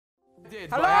did,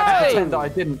 but I had to pretend that I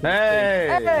didn't.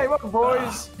 Hey, welcome,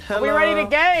 boys. Are we ready to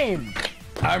game?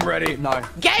 I'm ready. No.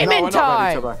 Gaming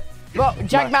time! Ready, well,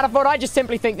 Jack Manifold, I just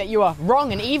simply think that you are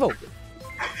wrong and evil.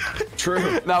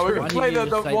 True. No, we're going to play the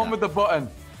one with the button.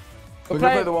 We're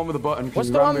going to play the one with the button. What's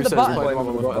the one with the button? Play the one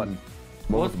with the button.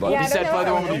 What was the button? He said play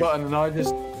the one with the button, and I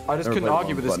just couldn't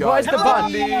argue with this guy. What is the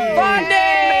button?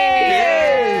 Fundy!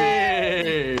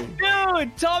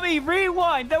 Dude, Tommy,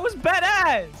 rewind. That was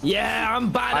badass. Yeah,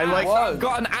 I'm bad. I've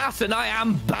got an ass and I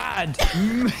am bad.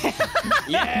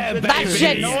 Yeah, baby. That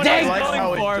shit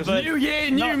stinks. New year,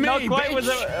 new me,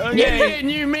 bitch. New year,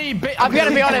 new me, bitch. I'm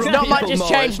gonna be honest, not much has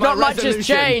changed. Not much has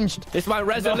changed. It's my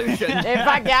resolution. In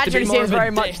fact, it actually seems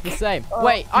very much the same.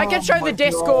 Wait, I can show the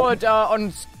Discord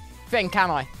on thing, can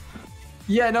I?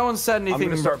 Yeah, no one said anything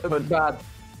bad.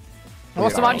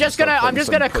 Awesome. I'm just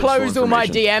gonna close all my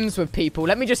DMs with people.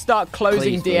 Let me just start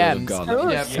closing DMs.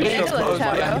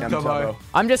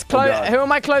 I'm just who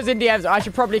am I closing DMs? I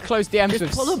should probably close DMs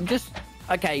with.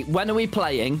 Okay, when are we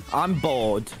playing? I'm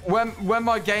bored. When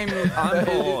my game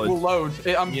will load,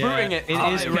 I'm brewing it.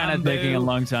 It is kind of taking a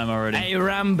long time already. Hey,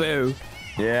 Ranboo.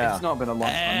 Yeah. It's not been a long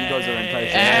time. You guys are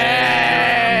impatient.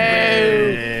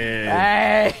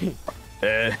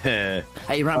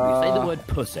 Hey, Ranboo, say the word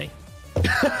pussy.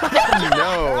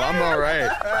 No, I'm all right.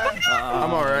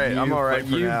 I'm all right. I'm all right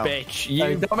for you now. Bitch.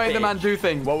 Don't make the man do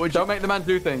things. Don't make the man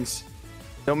do things.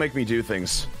 Don't make me do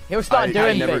things. He'll start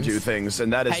doing things. I never do things,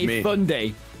 and that is me. Hey,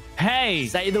 Fundy. Hey.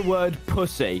 Say the word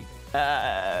pussy.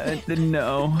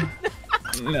 No.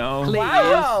 No. Please.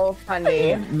 Wow,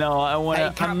 Fundy. No,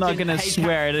 I'm not gonna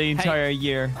swear the entire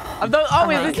year. Is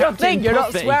this your thing? You're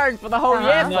not swearing for the whole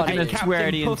year. I'm not gonna swear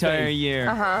the entire year.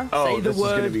 Oh, this is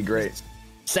gonna be great.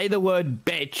 Say the word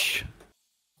bitch.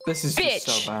 This is just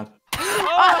so bad.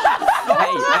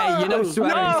 Hey, you know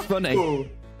swearing's funny.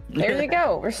 There you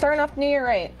go. We're starting off New Year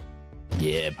right.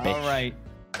 Yeah, bitch. All right.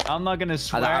 I'm not gonna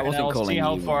swear, I and wasn't I'll see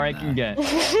how far I can get.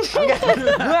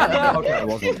 Okay, I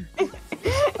wasn't.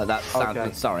 That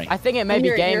sounded sorry. I think it may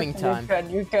be gaming time.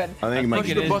 You're good. I think it might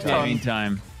be gaming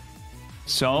time.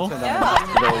 So?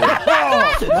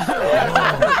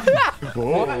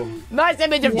 Nice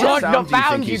image of George not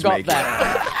found you got there.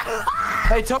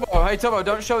 Hey Tubbo,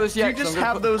 don't show this yet. You just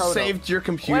have those saved to your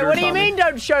computer. Wait, what do you mean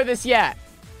don't show this yet?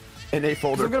 In a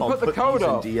folder called put the code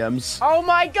up. DMs. Oh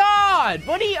my god!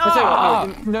 What are you...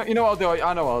 No, you know what I'll do?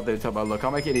 I know what I'll do, Tubbo. Look,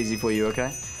 I'll make it easy for you,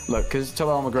 okay? Look, because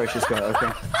Tubbo, I'm a gracious guy,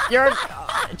 okay? You're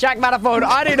Jack Manifold.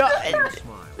 I do not...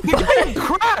 It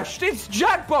crashed! It's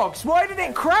Jackbox! Why did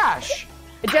it crash?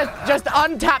 Just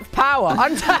untapped power.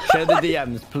 Show the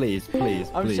DMs, please.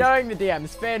 I'm showing the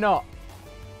DMs. Fear not.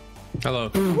 Hello.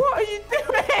 What are you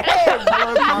doing?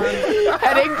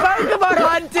 Heading Pokemon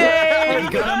hunting!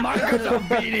 He's got a Microsoft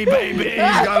beanie, baby! He's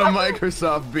got a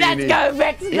Microsoft beanie. Let's go,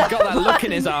 Vix! He's got that look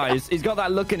in his eyes. He's got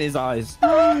that look in his eyes.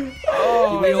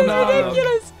 Oh, this is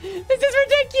ridiculous! This is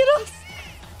ridiculous!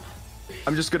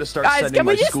 I'm just gonna start Guys, sending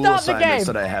my school assignments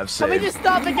that I have saved. Can we just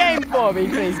start the game for me,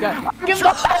 please?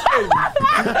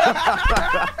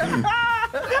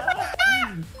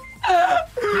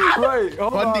 Wait,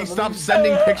 Fundy, stop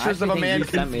sending pictures of a man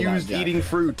confused eating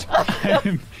fruit.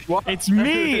 It's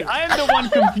me! I am the one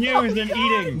confused and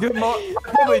eating. I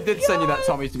probably did send you that,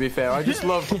 Tommy, to be fair. I just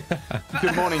love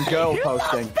Good Morning Girl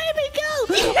posting. Baby girl!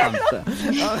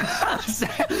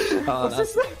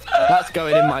 That's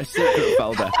going in my secret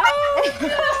folder.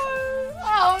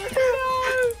 Oh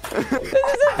no! This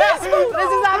is abysmal!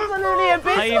 This is absolutely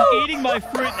abysmal! I am eating my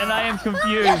fruit and I am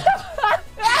confused.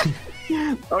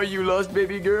 Are you lost,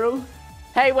 baby girl?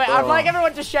 Hey, wait, I'd like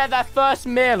everyone to share their first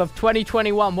meal of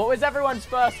 2021. What was everyone's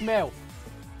first meal?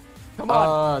 Come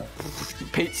on.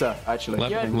 Pizza, actually.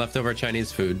 Leftover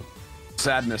Chinese food.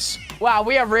 Sadness. Wow,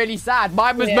 we are really sad.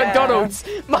 Mine was McDonald's.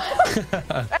 Hey,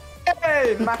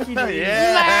 Mackie D's.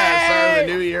 Yeah, start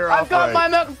the new year off I've got my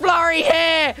McFlurry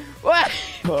here.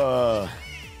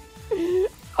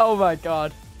 Oh my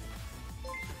god.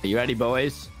 Are you ready,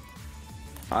 boys?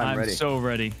 I'm ready. So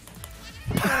ready.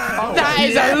 That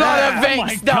is a lot of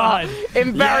Vic stuff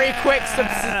in very quick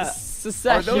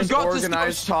succession. Are those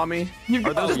organized, Tommy? You've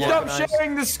got to stop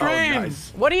sharing the screen. Oh,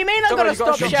 nice. What do you mean I've got to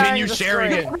stop sharing the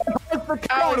sharing screen?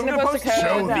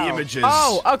 Show the images.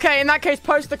 Oh, okay. In that case,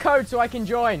 post the code so I can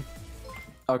join.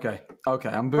 Okay,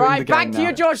 I'm booting the game back to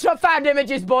your George Not Found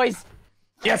images, boys.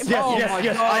 Yes.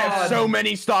 I have so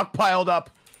many stockpiled up.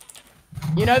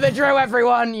 You know the drill,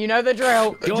 everyone. You know the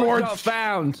drill. George not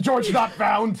found. George not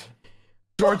found.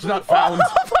 George not found.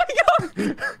 Oh my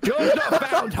god. George not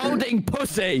found holding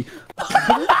pussy.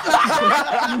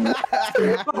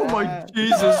 Oh my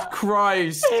Jesus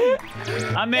Christ.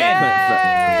 I'm in.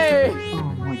 Hey!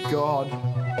 Oh my god.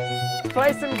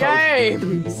 Play some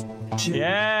games.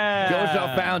 Yeah. George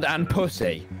found and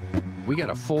pussy. We got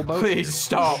a full boat. Please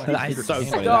stop. That is so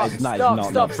funny. Stop, That is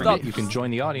stop. Forget you can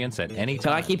join the audience at any time.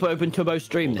 Can I keep open Tubbo's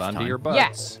stream this Onto time? your butts.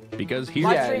 Yes. Because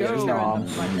here Yeah, you there's go. no arm.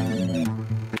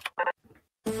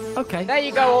 Okay. There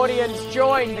you go, audience.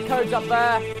 Join. The code's up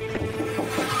there.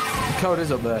 The code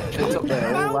is up there. It's up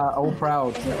there. All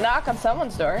proud. Knock on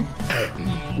someone's door.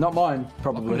 Not mine, Welcome to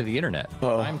probably. the internet.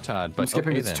 I'm Todd, but I'm skipping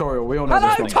okay the then. tutorial. We all know Hello,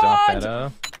 this. Things Thing. off Todd! at,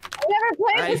 I never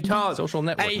played Hey this. Todd. Social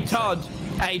networking Hey Todd.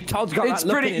 Hey Todd's got It's that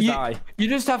look pretty. in his eye. You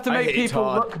just have to I make hate people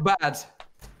Todd. look bad.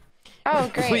 Oh,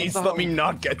 great. Please let me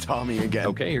not get Tommy again.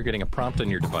 Okay, you're getting a prompt on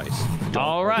your device.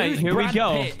 All right, here we Brad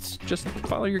go. Pitt? Just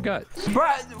follow your gut.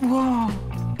 Brad. Whoa.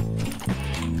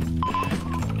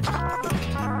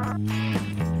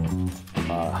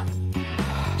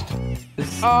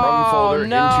 This Oh, wrong folder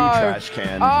no. into trash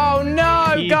can. Oh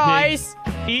no, Easy. guys.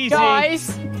 Easy.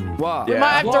 Guys. What? Yeah. Might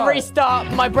have to Why?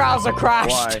 restart. My browser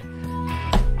crashed. Why?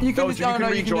 You can No, just, you can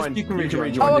rejoin. You can You can rejoin.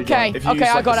 rejoin. Oh, okay. If you Okay, use,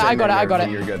 I like, got the it. I same got it. name I and got it.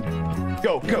 everything, You're good.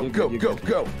 Go, go, go, go,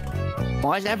 go.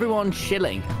 Why is everyone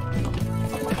chilling?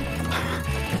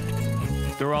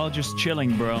 They're all just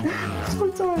chilling, bro. Okay,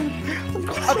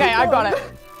 I got it.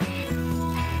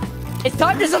 It's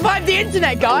time to survive the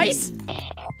internet, guys.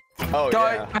 Oh,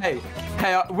 Guy, yeah.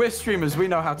 hey, we're streamers. We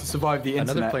know how to survive the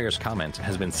Another internet. player's comment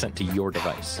has been sent to your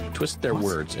device. Twist their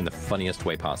words in the funniest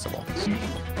way possible.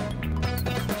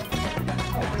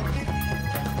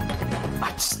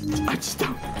 I just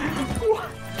don't. What?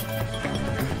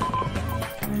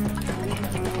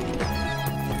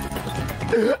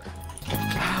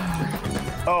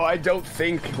 Oh, I don't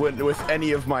think with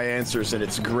any of my answers, and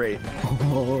it's great.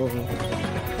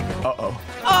 Uh-oh.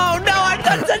 Oh no, I've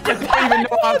done such a I don't bad even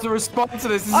know how one. to respond to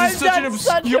this. This I've is such an done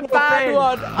obscure such a bad thing.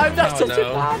 one. I've done Oh, such a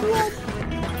no. bad one.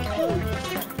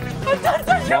 I've done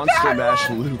such a Monster bad Mash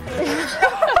one. loop.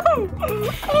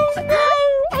 Oh no!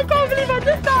 I can't believe I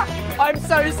did that. I'm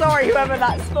so sorry, whoever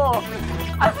that's for.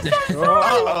 I'm so sorry.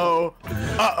 Uh-oh.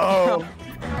 Uh-oh.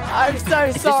 I'm so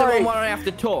Is this the one sorry. where I have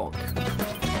to talk?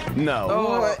 No.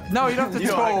 Oh, no, you don't have to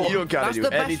talk. You don't gotta That's do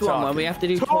the any best one when talking. we have to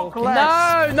do Talk talking.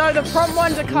 less. No, the prompt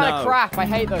ones are kind of No. crap. I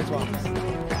hate those ones.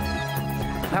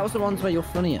 That was the ones where you're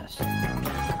funniest.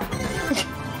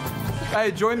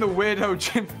 Hey, join the weirdo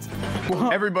gym.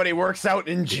 Everybody works out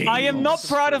in jeans. I am not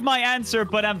proud of my answer,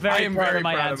 but I'm I very am proud very of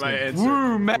my proud answer. of my answer.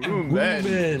 Woo, man. Woo,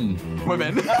 man.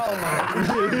 Women.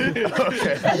 Okay.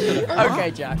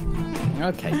 Okay, Jack.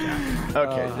 Okay, Jack.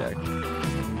 Okay, Jack.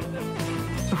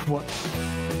 What?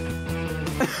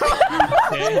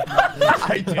 Okay.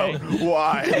 I don't.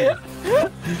 Why?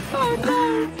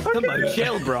 Come on,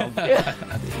 chill, bro.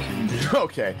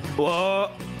 Okay. Whoa.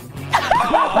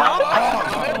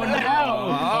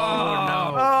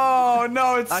 Oh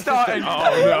no, it's starting.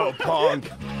 Oh no, Ponk.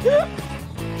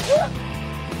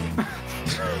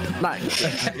 Nice.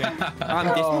 I'm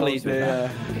displeased with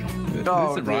that.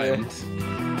 Oh, This dear. rhymes.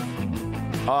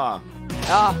 Ah.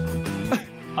 Ah.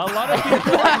 A lot of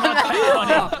people are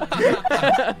not funny.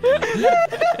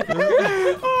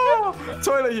 Oh,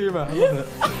 toilet humor. I love it.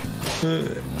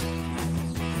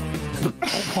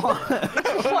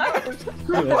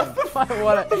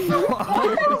 What? Oh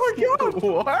my god.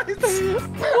 What?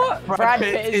 Brad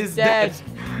Pitt is dead.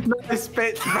 Nice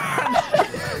bit, Brad.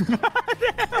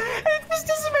 It just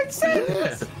doesn't make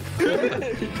sense.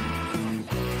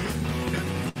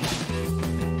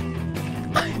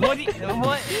 What?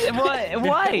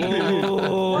 Why? He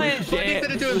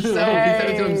said it to himself. He said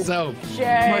it to himself. Oh my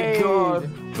Shade. god.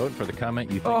 Vote for the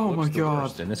comment you think Oh looks my the god.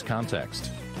 worst in this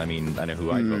context. I mean, I know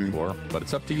who I vote for, but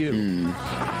it's up to you.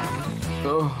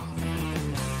 Oh.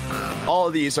 All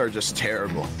of these are just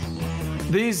terrible.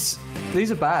 These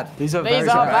are bad. These are These very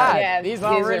are bad. bad. Yeah, These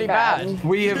are really bad.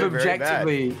 We have They're very bad.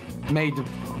 objectively made.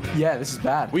 Yeah, this is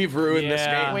bad. We've ruined this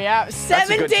Yeah. game. We have That's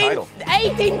a good 17, title.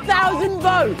 18,000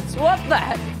 votes. What the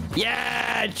heck?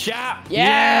 Yeah, chap.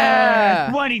 Yeah.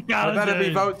 20,000. There better be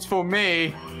votes for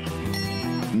me.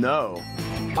 No.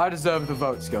 I deserve the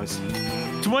votes, guys.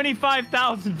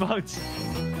 25,000 votes.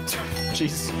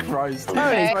 Jesus Christ. Holy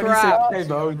It's crap. 26K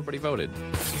vote. Everybody voted.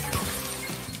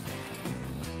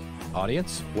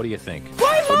 Audience, what do you think?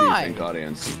 Why What do am you I? think,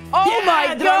 audience? Oh Yeah,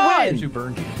 my did I god. Who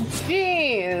burned you?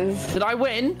 Jeez. Did I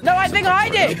win? No, I think I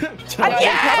did.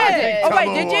 Yeah. Oh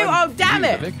wait, did you? Oh damn You,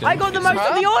 the it! victim. I got the most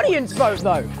of the audience votes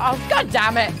though. Oh god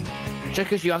damn it! Just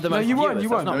because you have the No, most you won, viewers, you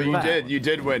that's won. not No, you fair. did. You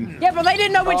did win. Yeah, but they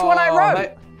didn't know which one I Oh,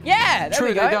 wrote. Yeah, there True,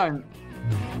 we go. they don't.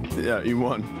 Yeah, you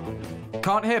won.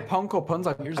 Can't hear Ponk or Punz.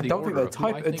 I Here's don't the think order they're of who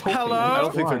I talking. think- Hello? I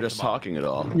don't think they're Why? just talking at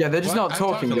all. Yeah, they're just Well, not I've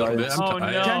talked talking, a little bit. guys. I'm Oh, t-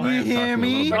 I no. am Can you talking a hear little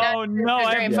me? bit. Oh no,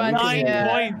 I have Very fun to 9 see,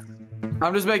 points.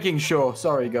 I'm just making sure.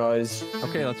 Sorry, guys.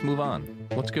 Okay, let's move on.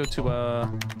 Let's go to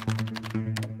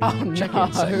Oh no.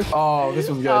 Oh, this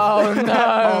one's good. Oh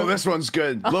no. Oh, this one's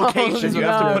good. Location. You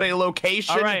have to no. put a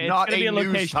location, All right, it's not gonna be a a news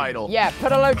location. title. Yeah,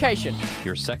 put a location.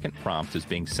 your second prompt is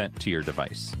being sent to your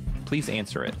device. Please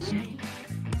answer it.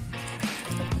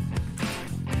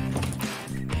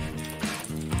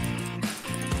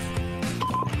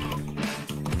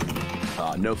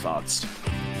 No thoughts.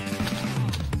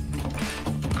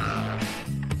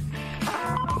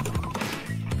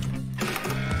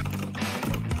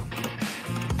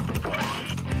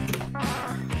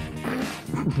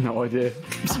 No idea.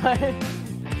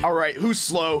 All right, who's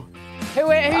slow? Who's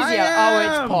here? Oh,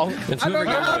 it's Ponk. It's whoever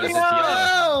goes with it.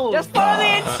 Yeah. Just follow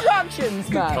the instructions,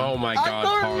 man. Oh my god,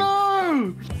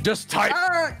 Ponk. Just type.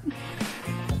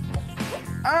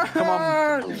 Come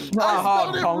on. Not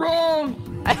hard, Ponk.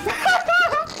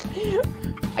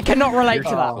 I cannot relate to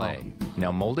that. Play.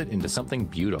 Now mold it into something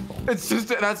beautiful. It's just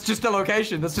that's just a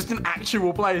location. That's just an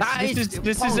actual place.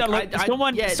 This is a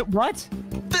someone. What?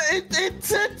 It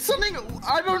said something.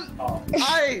 I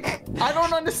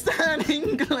don't understand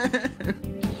English.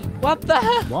 What the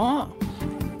hell?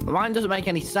 What? Mine doesn't make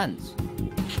any sense.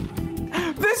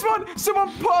 This one,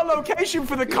 someone put a location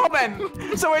for the comment,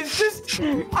 so it's just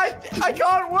I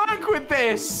can't work with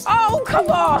this. Oh, come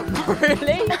on!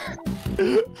 Really?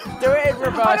 Do it in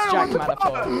reverse, Jack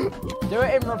Manifold. Do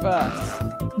it in reverse.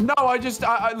 No, I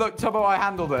look, Tubbo, I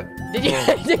handled it. Did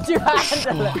you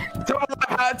handle it?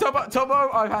 Tubbo,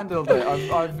 I've handled it.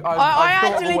 I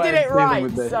actually did it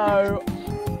right, so...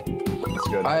 That's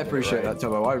good. I appreciate that,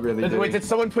 Tubbo. I really do. Wait, did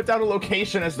someone put down a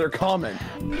location as their comment?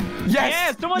 Yes!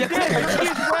 Yeah, someone did. Me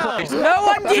as well. No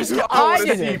one did. I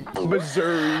did it.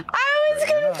 Missouri. I was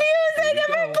confused. I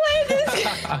never played this.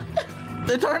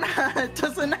 They don't have. It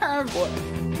doesn't have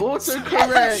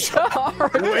autocorrect.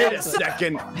 Wait a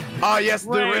second. Ah, yes,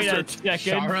 there Wait is. a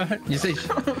second. You see?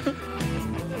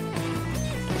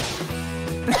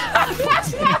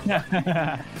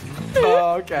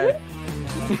 Oh, okay.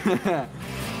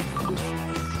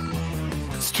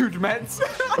 Studments.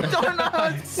 I don't know how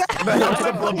to say it. That's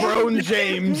LeBron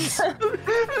James.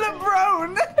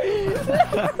 LeBron.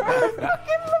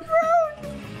 Fucking LeBron.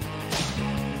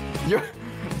 You're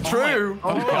true.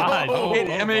 Oh god.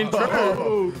 I mean,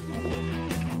 true.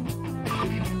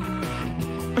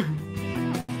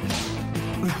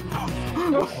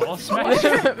 Oh, smash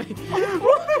it.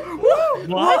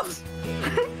 What?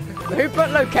 Who put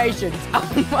locations?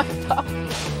 Oh my god.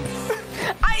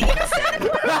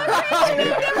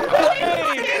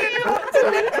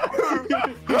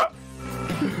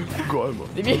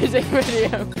 The music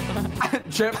video.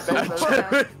 Chip.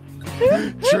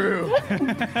 True.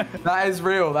 That is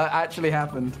real. That actually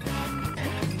happened.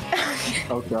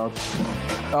 Oh god.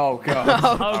 Oh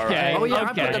god. Okay. Oh yeah, I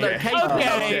put the Okay. location in the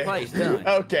Okay. wrong place, didn't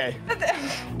I? Okay.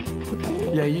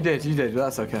 Yeah, you did. You did.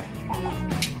 That's okay.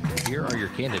 Here are your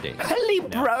candidates. Now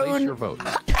LeBron. place your vote.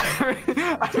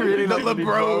 I really The like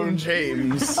LeBron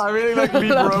James. I really like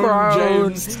LeBron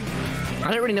James.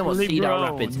 I don't really know what Cedar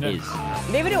LeBron. Rapids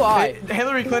is. Neither do I.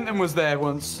 Hillary Clinton was there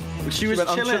once. She was went,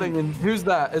 "I'm chilling." in. Who's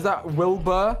that? Is that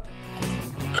Wilbur?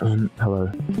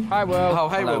 Hello. Hi, Will. Oh,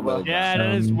 hey, Wilbur. Yeah,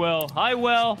 that is Will. Hi,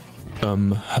 Will.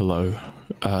 Hello.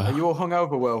 Are you all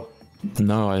hungover, Will?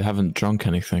 No, I haven't drunk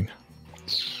anything.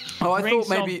 Oh, I Drink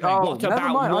thought maybe. something. Oh, What never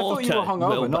about mind. I thought you were water, hungover.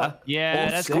 Wilbur? Not. Yeah,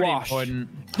 Or that's pretty squash. important.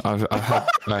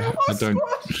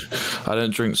 I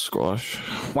don't drink squash.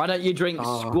 Why don't you drink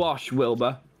squash,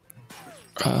 Wilbur?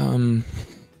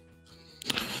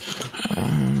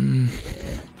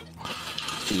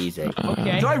 Easy. Okay.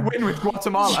 Did I win with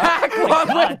Guatemala? Jack won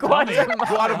with Guatemala.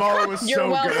 Guatemala was You're so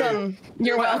good. welcome.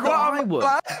 You're welcome.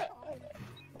 Guatemala.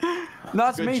 No,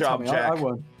 that's Good me, job, Tommy. Jack. I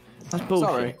won. That's bullshit.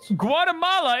 Sorry.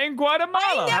 Guatemala in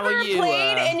Guatemala. How are you,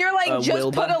 Played, and you're like, just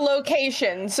Wilbur? put a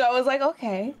location. So I was like,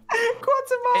 okay.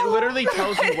 Guatemala. It literally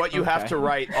tells you what you have to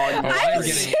write on your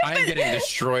I'm getting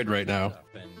destroyed right now.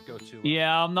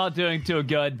 Yeah, I'm not doing too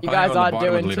good. You guys on the aren't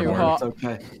bottom of doing the too leaderboard. hot.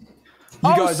 Okay.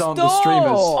 You guys aren't the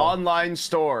streamers. online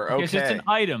store. Because it's Okay. an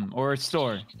item or a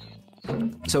store.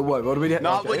 So what? What do we get?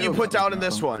 Not Okay, what you it'll put come down in up.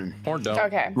 this one. Or don't.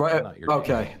 Okay. Right. Not your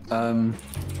Okay.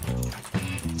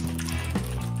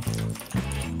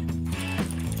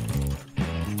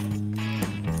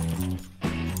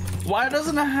 Why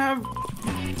doesn't it have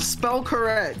spell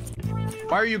correct?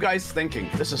 Why are you guys thinking?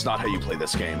 This is not how you play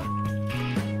this game.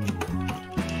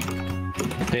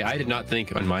 Hey, I did not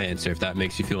think on my answer, if that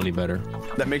makes you feel any better.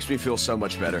 That makes me feel so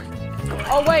much better.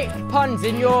 Oh wait, Punz,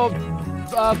 in your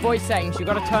voice settings, you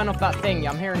gotta turn off that thing.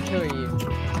 I'm hearing two of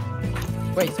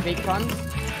you. Wait, speak, Punz?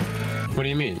 What do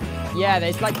you mean? Yeah,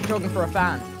 it's like you're talking for a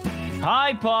fan.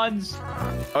 Hi, Punz.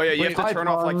 Oh yeah, you have to Hi, turn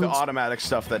off like the Ponk. automatic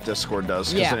stuff that Discord does,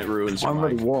 because Yeah. then it ruins your I'm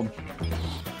really mic. warm.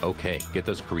 Okay, get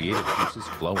those creative juices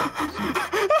flowing.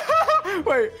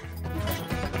 Wait,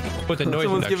 Put the noise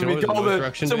someone's reduction. giving me What was the gold. noise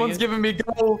reduction Someone's doing giving me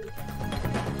gold.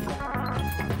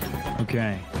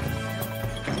 Okay.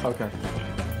 Okay.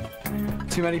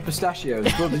 Too many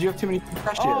pistachios. Bro, did you have too many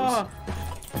pistachios? Oh,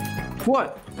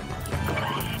 What?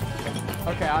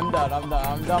 Okay, I'm done.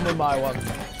 I'm done with my one.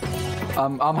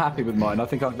 I'm happy with mine. I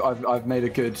think I've made a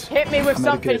good. Hit me with I made a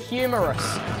something good-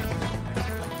 humorous.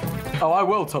 Oh, I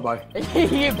will, Tubbo.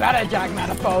 You better, Jack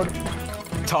Manifold.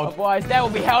 Todd. Otherwise, there will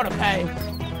be hell to pay.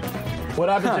 What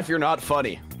happens if you're not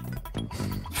funny?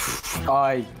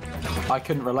 I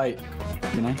couldn't relate.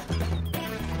 You know.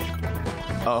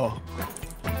 Oh.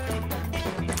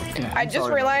 Yeah, I I'm just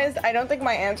sorry. realized I don't think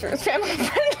my answer is family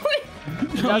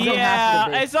friendly. Doesn't Yeah, have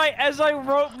to be. as I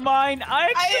wrote mine,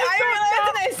 I I realized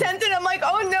and I sent it. I'm like,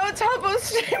 oh no, Tubbo's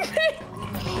stupid.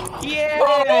 yeah.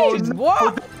 Oh,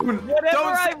 what? Whatever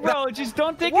I wrote, just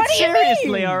don't take What it do you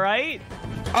seriously, mean? all right?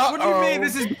 What do you mean?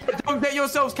 This is. Don't get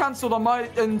yourselves cancelled on my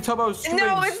and Tubbo's streams.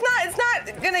 No, it's not. It's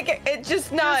not gonna get. It's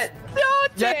just not.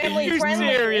 Don't take family it friendly.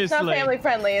 It's not seriously. family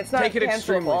friendly. It's not Take it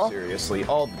extremely cancelable. seriously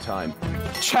all the time.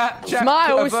 Chat,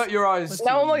 Smiles. avert your eyes.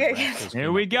 No one will get canceled.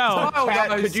 Here we go. Smile, Chat,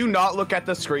 guys. could you not look at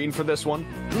the screen for this one?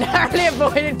 Narrowly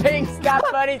avoided being stabbed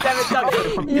 37 times.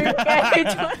 You gave.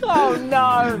 Oh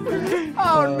no.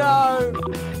 Oh no.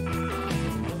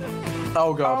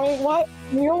 Oh god. Oh what?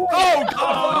 You're Oh god.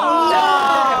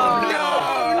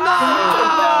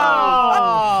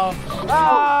 Oh.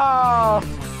 Oh.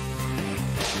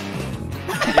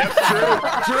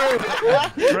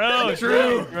 Yep,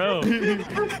 true.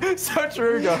 True. So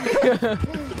true, guys.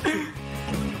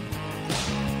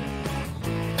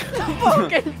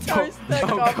 Fucking toast the Oh,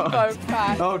 combo God.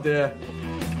 pack. Oh dear.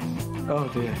 Oh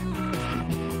dear.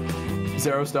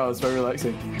 0 stars, very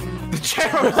relaxing. The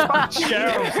chair was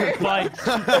Cheryl, like,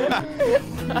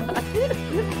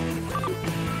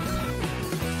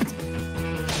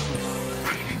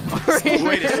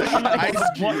 Wait a second. Ice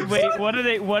cubes. what are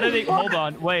they, hold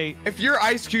on, wait. If your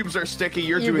ice cubes are sticky,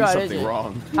 you're You doing got something it.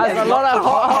 wrong. Has a lot of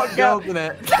hot girls. in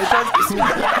it.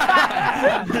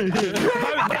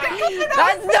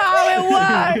 That's not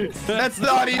how it works. That's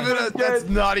not even a. That's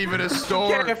not even a Yeah,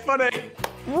 store. funny.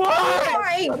 Oh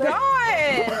my god!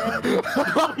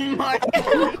 Oh my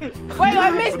god. Wait, I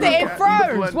missed it. It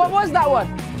froze. What was that one?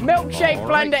 Milkshake All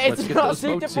right, blender. let's It's get not those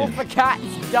votes suitable in. for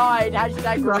cats. Died.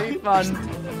 Hashtag refund.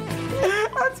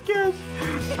 That's good.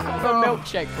 The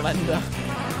milkshake blender.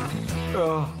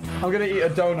 Oh, I'm gonna eat a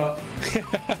donut.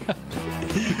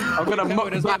 I'm gonna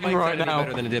Tubbo, does that mukbang mic right sound any now.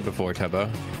 better than it did before, Tubbo?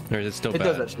 Or is it still It bad?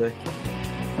 does actually.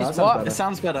 No, that what? sounds it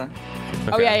sounds better.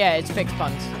 Oh Okay. yeah, it's fixed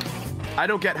Punz. I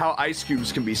don't get how ice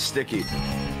cubes can be sticky.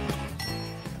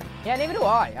 Yeah, neither do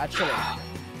I actually.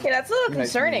 Okay, that's a little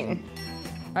concerning.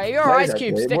 Your That ice is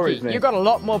cube's actually- it worries sticky. me. You got a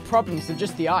lot more problems than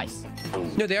just the ice.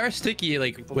 No, they are sticky,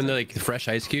 like when they're like fresh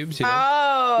ice cubes, you know?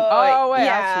 Oh, wait,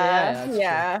 yeah, actually,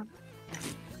 yeah.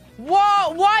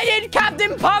 What? Why did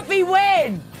CaptainPuffy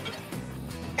win?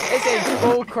 This is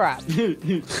bullcrap.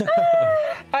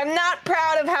 I'm not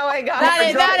proud of how I got That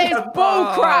it. is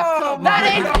bullcrap.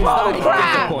 That is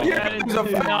bullcrap. That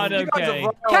is not okay.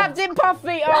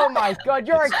 CaptainPuffy, oh my god,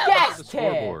 you're a The guest here.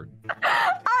 scoreboard.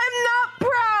 I'm not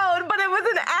proud, but it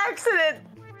was an accident.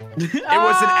 It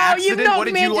was an accident. You knocked What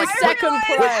did me you into like? second I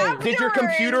place. realized Did your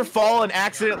computer fall and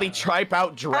accidentally tripe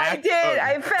out drag? I did.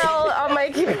 I fell on my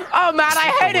keyboard. Oh man,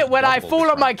 I hate it when I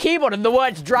fall on my keyboard and the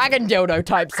words dragon dildo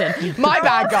types in. My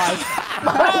bad, guys.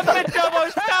 Stop it, Tubbo,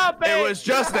 stop it! It was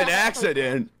just an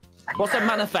accident. What's a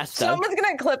manifesto? Someone's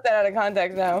gonna clip that out of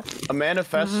context now. A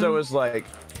manifesto is like,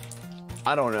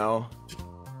 I don't know.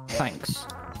 Thanks.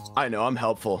 I know, I'm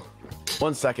helpful.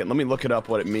 1 second, let me look it up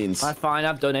what it means. I'm fine,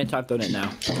 I've done it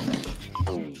now.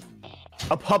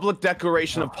 A public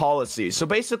declaration of policy. So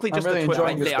basically just really a Twitter.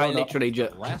 enjoying this I donut. literally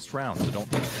just... Last round, so don't.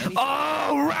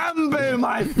 Oh, Ranboo,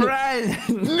 my friend!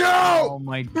 Oh No!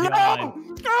 my god.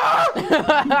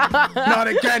 Not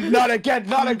again, not again,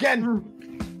 not again!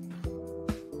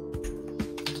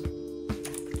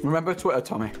 Remember Twitter,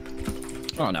 Tommy.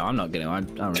 Oh no, I'm not getting it. I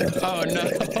don't really... Oh no,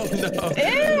 oh no.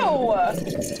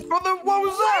 Ew! Brother, what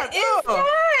was that? What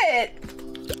is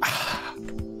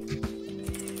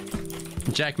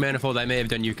that? Jack Manifold, I may have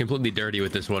done you completely dirty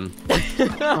with this one.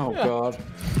 Oh god.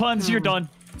 Punz, you're done.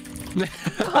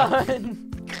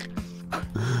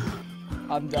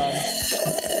 I'm done.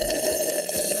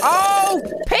 Oh,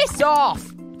 piss off!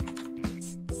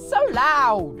 So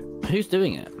loud. Who's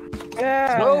doing it?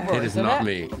 Wilbur, It is isn't not it?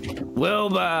 me.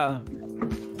 Wilbur!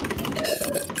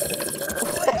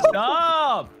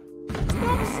 Stop!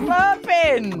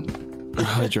 burping?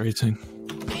 Hydrating.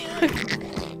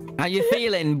 How you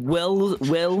feeling,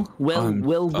 William?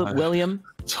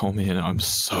 Tommy, and I'm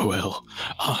so ill.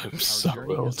 I'm so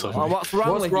ill, Tommy. Oh, what's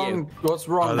wrong with you? What's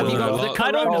wrong with you?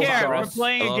 I don't care. We're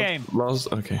playing a game.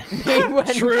 Lost. Okay.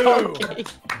 True.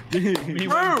 Me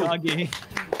when doggy.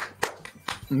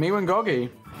 Me when Goggy.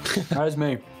 That is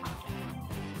me.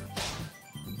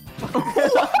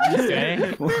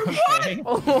 Okay. Okay.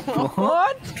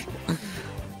 What?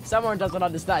 Someone doesn't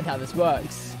understand how this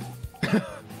works.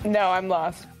 No, I'm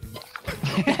lost.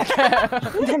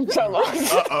 I'm so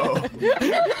lost. Uh-oh.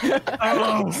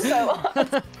 I'm so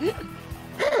lost.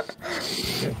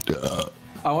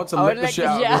 I want to lick the shit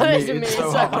out of me. It's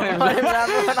so hard.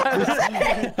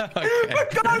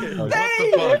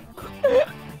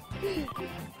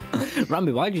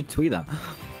 Ranboo, why did you tweet that?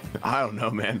 I don't know,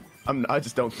 man. I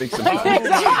just don't think so.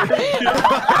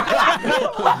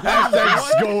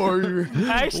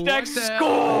 Hashtag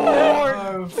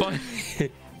score. Fun.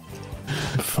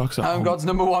 Fuck's up. I'm God's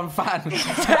 #1 fan.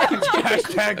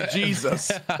 Hashtag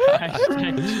Jesus.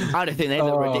 I don't think they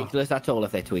look ridiculous at all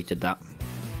if they tweeted that.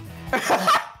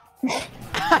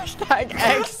 Hashtag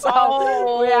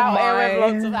exile. We out here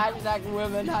with lots of hashtag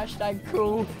women. Hashtag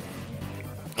cool.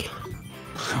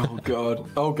 Oh God.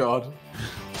 Oh God.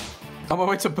 I'm on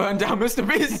my way to burn down Mr.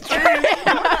 Beast's tree.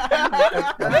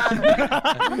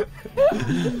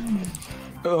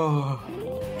 Oh.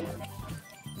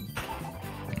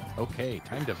 Okay,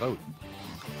 time to vote.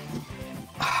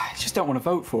 I just don't want to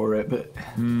vote for it, but.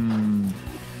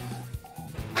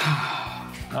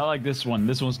 I like this one.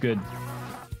 This one's good.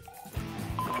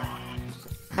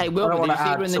 Hey, Wilbur, did you see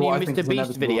her in the new Mr.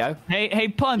 Beast video? Hey,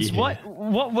 Punz,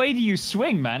 what way do you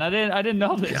swing, man? I didn't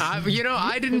know this. You know,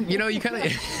 I didn't. You know, you kind of.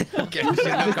 Okay. This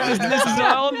is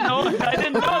all. No, I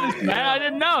didn't know this, man. I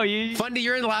didn't know. Fundy,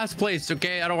 you're in last place.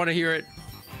 Okay, I don't want to hear it.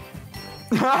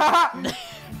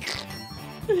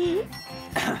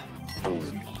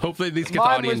 Hopefully these get the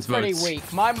audience votes. Mine was pretty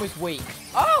weak. Mine was weak.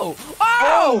 Oh!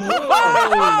 That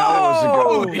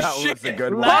was a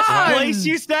good one. Last place,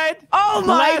 you said? Oh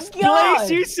my Last God! place,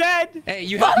 you said? Hey,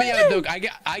 you helped me out, though. I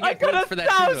get points for that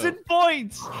too, 1,000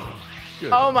 points.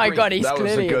 Oh my God, he's That was a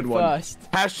clearly good one. first.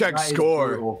 Hashtag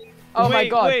score. Oh my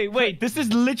God. Wait. This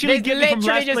is literally They getting from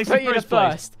last literally just place put to you to first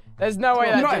place. first. There's no way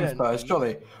You're that not in didn't. first,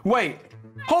 surely. Wait.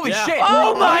 Holy shit!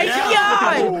 Oh my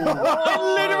God! I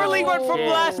literally went from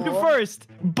last to first,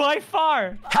 by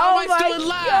far. How am I still in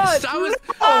last? I was.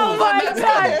 Oh my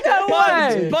God! No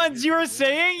way! Buns, you were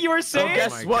saying? Oh,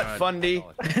 guess what, Fundy?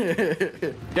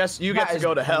 Guess you get to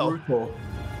go to hell.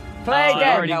 Play I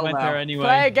again. already went there anyway.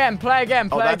 Play again. Play again.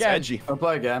 Oh, Play that's again. edgy. I'll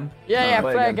play again. Yeah,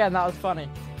 play play again. again. That was funny.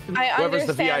 I Whoever's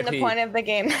the understand the VIP. point of the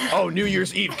game. Oh, New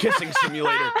Year's Eve kissing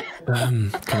simulator.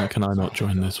 Can I not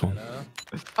join this one?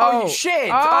 Oh shit!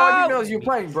 Oh, I didn't realize you were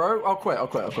playing, bro. I'll quit.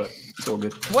 It's all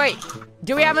good. Wait,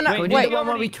 do we have enough? We Wait, do the one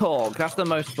where we talk. That's the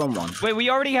most fun one. Wait, we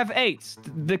already have 8.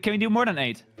 Can we do more than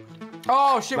 8?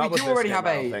 Oh shit! Not We with do this already game, have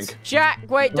I don't 8. think. Jack,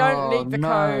 wait, don't Oh, leak the no.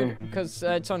 code because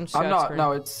it's on share I'm not. screen.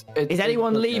 No, it's. Is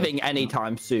anyone okay. leaving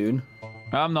anytime soon?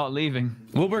 I'm not leaving.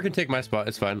 Wilbur can take my spot.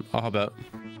 It's fine. I'll help out.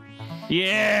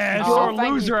 Yeah, Oh, sore thank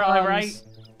you, loser, am I Punz. right?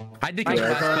 I did get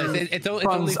last place. It's only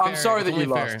Punz, fair. I'm sorry that It's you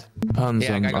only lost. Punz,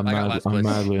 Yeah, I got last I'm place.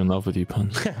 madly in love with you,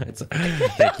 Punz.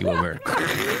 Thank you, Wilbur.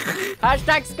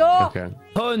 Hashtag score. Okay.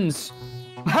 Punz.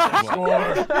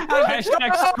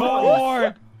 Hashtag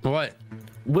score. What?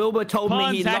 Wilbur told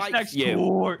me he Punz, likes hashtag you.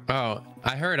 score. Oh,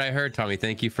 I heard, Tommy.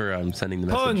 Thank you for sending the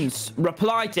message. Punz,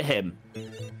 reply to him.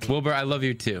 Wilbur, I love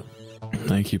you too.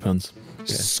 Thank you, Punz. Yeah.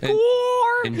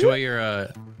 Score. Enjoy your.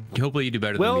 Hopefully you do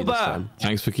better than me this Wilbur. time.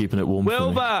 Thanks for keeping it warm for me.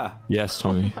 Wilbur. Yes,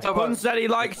 Tommy. Punz said he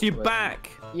likes you back.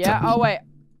 Yeah. Oh wait,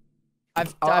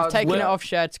 I've taken it Will- off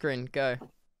shared screen. Go,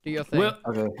 do your thing.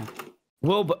 Okay.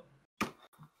 Wilbur.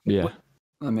 Yeah,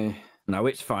 Let me. No,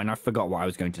 it's fine. I forgot what I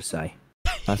was going to say.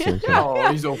 that's okay.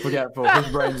 Oh, he's all forgetful. His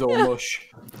brain's all mush.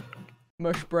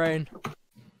 Mush brain.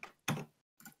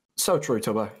 So true,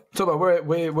 Tubbo. Tubbo,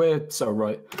 we're so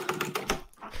right.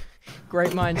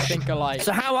 Great minds think alike.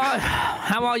 So how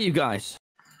are you guys?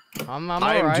 I'm I am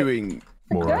alright. doing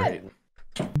all right.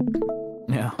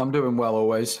 Yeah. I'm doing well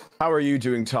always. How are you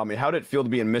doing, Tommy? How did it feel to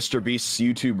be in Mr. Beast's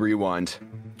YouTube Rewind?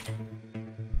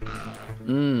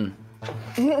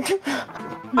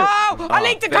 Oh! I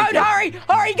leaked the code! Hurry!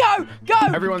 Hurry! Go! Go!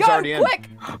 Everyone's go, already in. Quick!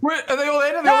 Wait, are they all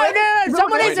in? Are they No, all no, in? no!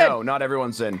 Someone Wait, isn't! no, not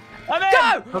everyone's in. I'm in.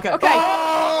 Go! Okay. Okay.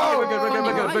 Oh, we're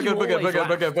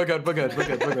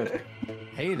good.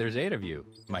 Hey, there's 8 of you.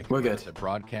 My We're good. The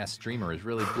broadcast streamer is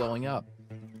really blowing up.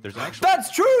 There's actually. That's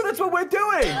true. That's what we're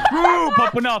doing. Woo,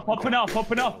 popping up.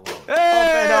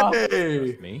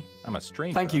 Hey! Me? I'm a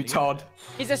stranger. Thank you, Todd.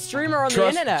 He's a streamer on the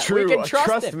internet. True, We can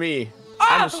trust him. me.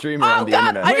 I'm a streamer on the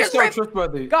internet. I just ripped,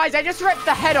 trustworthy. guys, I just ripped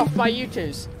the head off my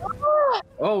YouTubes.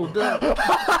 Oh,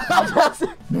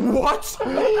 What?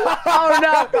 Oh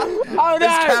no! Oh This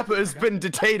no! Kappa has been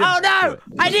detated. Oh no!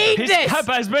 I need His this!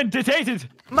 Kappa has been detated.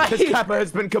 This Kappa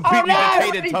has been completely no!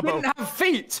 detated, He Tubbo. didn't have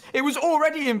feet. It was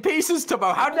already in pieces,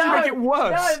 Tubbo. How did you make it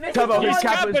worse? No, this Tubbo, is his the one,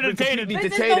 Kappa has been Kappa completely this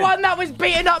is detated. the one that was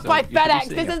beaten up by you can FedEx. see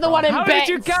This it is the one in How bits.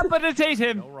 did you Kappa detate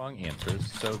him? No wrong answers,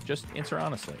 so just answer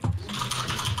honestly.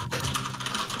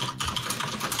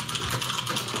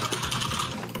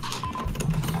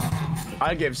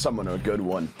 I gave someone a good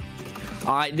one.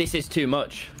 This is too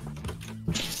much.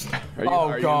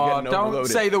 Oh God! Don't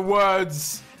say the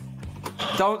words.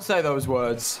 Don't say those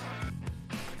words.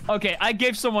 Okay, I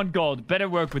gave someone gold. Better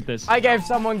work with this. I gave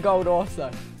someone gold also.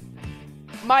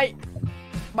 My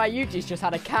YouTube's just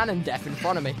had a cannon death in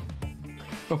front of me.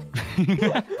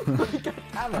 I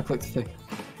clicked the thing.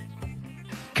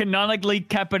 Canonically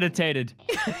capitated.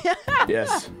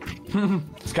 Yes.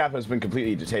 This Kappa has been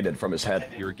completely detated from his head.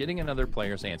 You're getting another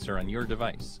player's answer on your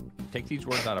device. Take these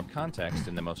words out of context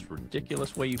in the most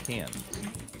ridiculous way you can.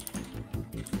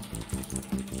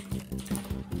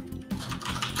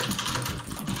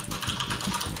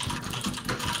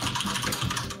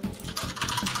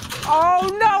 Oh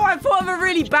no! I thought of a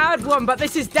really bad one, but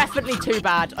this is definitely too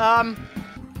bad. Yeah,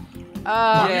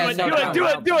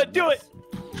 Do it.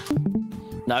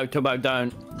 No, Tubbo,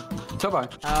 don't. Tubbo.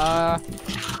 I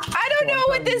don't know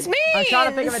what this means. I'm trying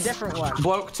to think of a different one.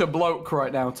 Bloke to bloke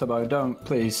right now, Tubbo. Don't,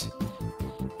 please.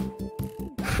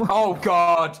 Oh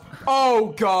God.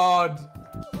 Oh God.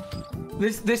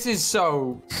 This is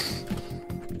so.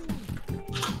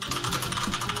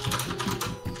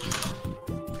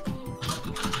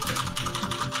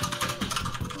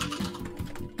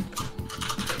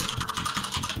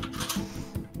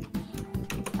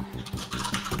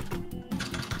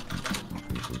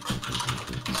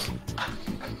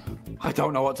 I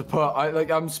don't know what to put.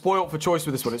 I'm spoilt for choice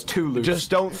with this one. It's too loose. Just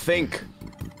don't think.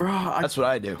 That's what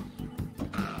I do.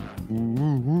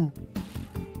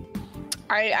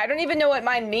 I don't even know what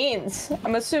mine means.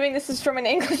 I'm assuming this is from an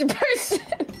English person.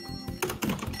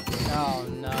 Oh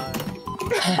no.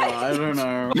 I don't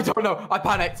know. I don't know. I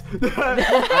panicked.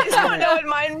 I don't know what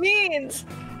mine means.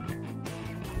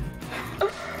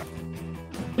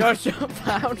 Joshua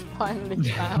found, finally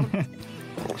found.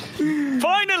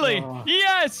 Finally!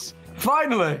 Yes!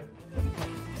 Finally.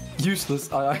 Useless.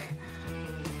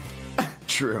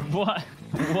 True. What?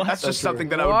 What? That's just something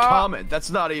that I would comment. That's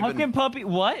not even. Fucking puppy.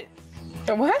 What?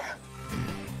 What?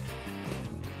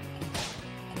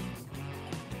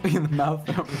 in the mouth.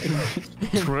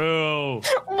 True.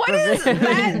 What is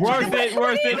that? Worth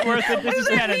it. This is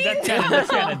canon. That's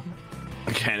canon.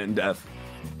 Canon death.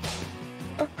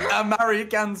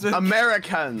 Americans.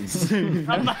 Americans.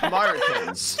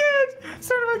 Americans. Good.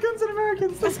 Sorry about guns and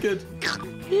Americans. That's good.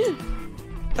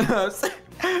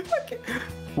 Okay.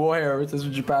 War hero. It says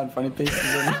from Japan. Funny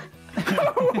pieces.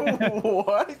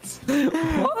 What?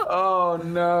 Oh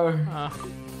no.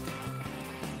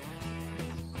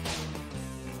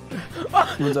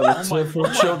 Was over tearful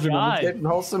children and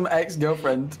wholesome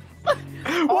ex-girlfriend.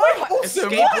 What?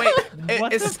 Wholesome?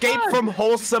 Escape from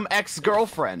wholesome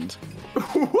ex-girlfriend.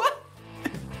 What?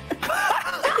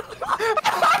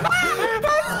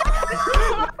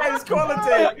 It's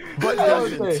quality, but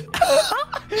doesn't.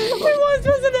 It was,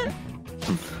 wasn't it?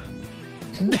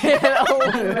 Oh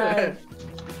man.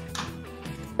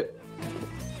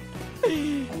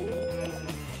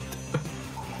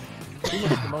 Who was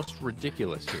the most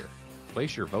ridiculous here?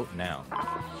 Place your vote now.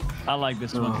 I like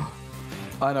this one.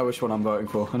 I know which one I'm voting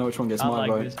for. I know which one gets my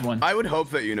vote. This one. I would hope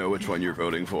that you know which one you're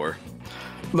voting for.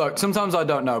 Look, sometimes I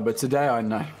don't know, but today I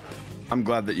know. I'm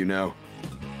glad that you know.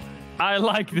 I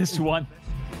like this one.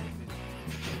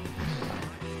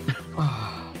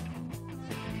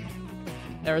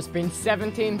 There has been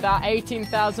 17,000,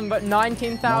 18,000, but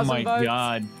 19,000 Oh my votes.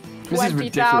 god. This is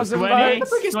ridiculous. 20,000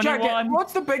 votes. 21.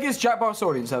 What's the biggest Jackbox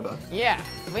audience ever? Yeah,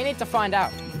 we need to find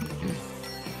out.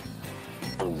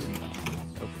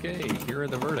 Okay, here are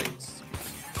the verdicts.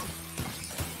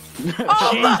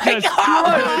 Oh my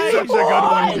god! Such a good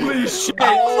one. Holy shit!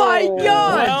 Oh my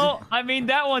god! Well, I mean,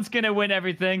 that one's gonna win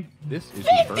everything. This is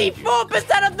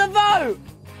 54% of the vote!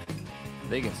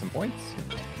 They get some points.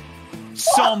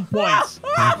 Some points.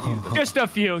 Just a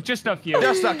few. Just a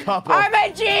couple. I'm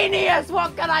a genius!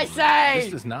 What can I This say?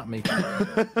 does not make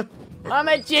I'm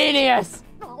a genius!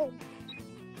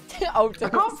 Oh, I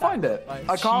can't find it.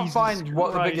 I can't Jesus find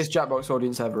what the Christ. biggest Jackbox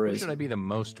audience ever Who is. should I be the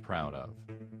most proud of?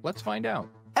 Let's find out.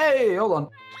 Hey, hold on.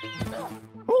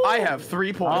 I have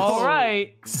 3 points. All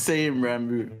right. Same,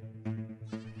 Ranboo.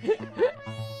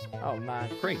 Oh man.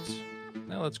 Great.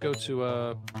 Now let's go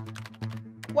to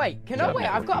Wait, wait,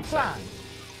 I've got a plan.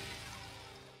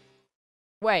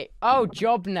 Wait, oh,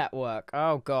 job network.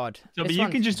 Oh god. So, but you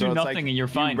can just do nothing and you're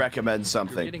fine. Recommend You're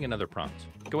something. getting another prompt.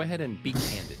 Go ahead and be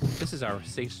candid. This is our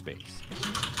safe space.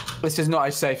 This is not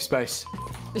a safe space.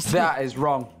 That is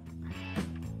wrong.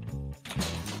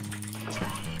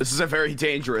 This is a very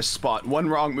dangerous spot. One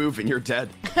wrong move and you're dead.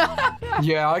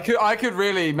 Yeah, I could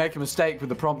really make a mistake with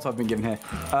the prompt I've been given here.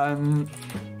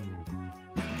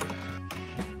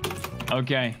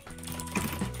 Okay.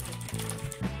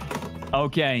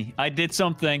 Okay, I did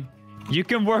something. You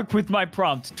can work with my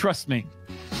prompt. Trust me.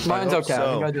 Mine's okay.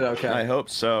 I think I did okay. I hope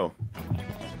so.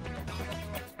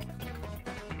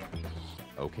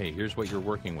 Okay, here's what you're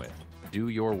working with. Do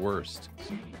your worst.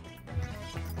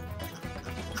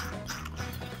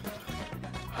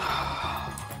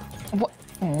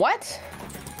 What?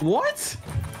 What?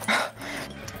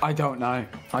 I don't know.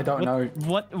 I don't know.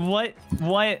 What?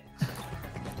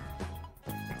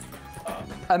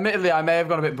 Admittedly, I may have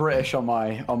gone a bit British on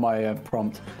my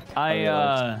prompt.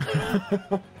 I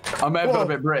may have gone a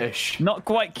bit British. Not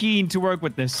quite keen to work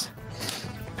with this.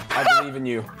 I believe in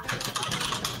you.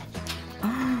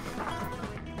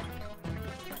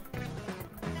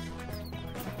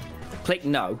 Click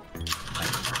no.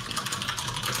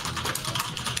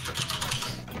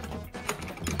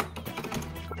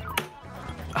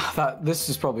 This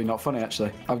is probably not funny,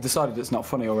 actually. I've decided it's not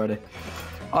funny already.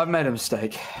 I've made a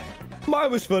mistake.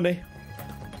 Mine was funny.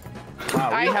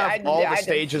 Wow, we have all the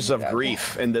stages of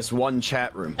grief in this one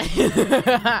chat room.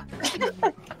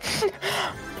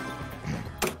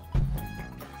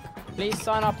 Please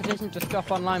sign our petition to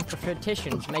stop online for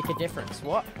petitions. Make a difference.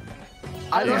 What?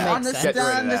 I don't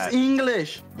understand this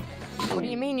English. What do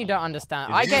you mean you don't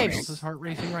understand? I gave. Is heart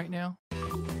racing right now?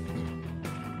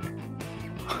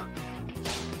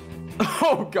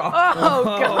 Oh god. Oh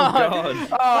god.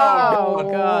 Oh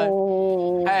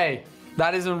god. Hey,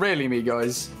 that isn't really me,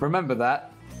 guys. Remember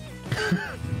that.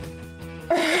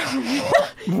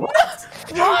 What?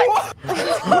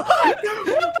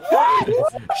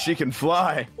 She can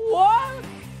fly. What?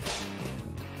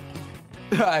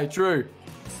 Hey, true.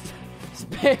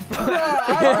 Spit.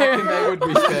 I reckon they would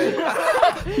be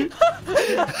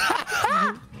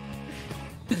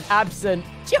spit. Absent.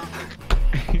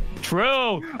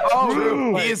 True. Oh,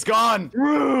 True. he is gone.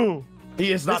 True.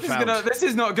 He is not found. This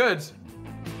is not good.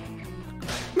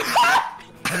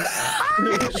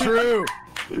 True.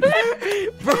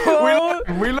 Bro,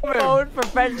 we love him. Old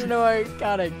professional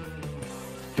cutting.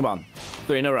 Come on.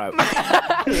 3 in a row.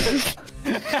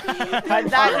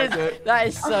 That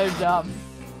is so dumb.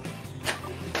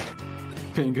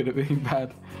 Being good at being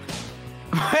bad.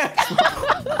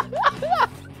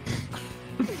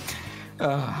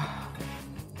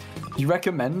 You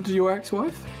recommend your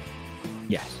ex-wife?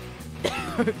 Yes.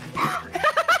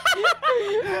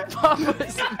 Oh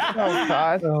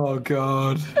god. Oh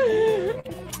god.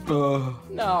 Oh.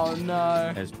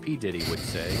 No. As P. Diddy would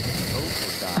say, hope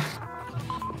or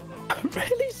die.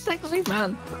 Really sexy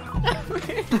man.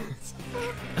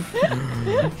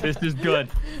 This is good.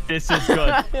 This is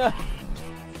good.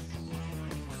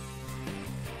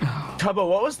 Tubbo,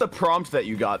 what was the prompt that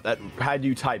you got that had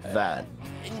you type that?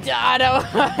 I don't.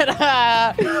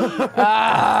 I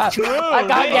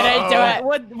can't get into it.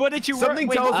 What did you? Something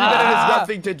tells me that it has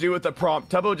nothing to do with the prompt.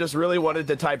 Tubbo just really wanted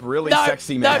to type really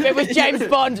sexy man. No, it was James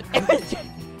Bond.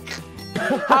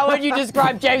 How would you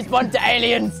describe James Bond to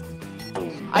aliens?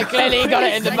 I clearly got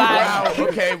it in the bag. Wow,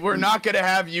 okay, we're not gonna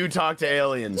have you talk to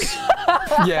aliens.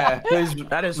 Yeah, please.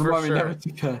 That is for sure. Never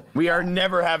to We are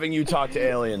never having you talk to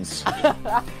aliens.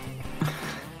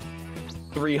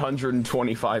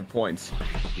 325 points.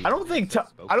 I don't think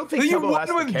Tubbo has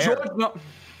to care. George, no.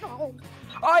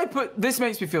 This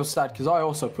makes me feel sad because I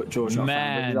also put George on.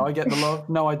 Man. Did I get the love?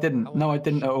 No, I didn't. No, I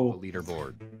didn't at all.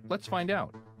 Leaderboard. Let's find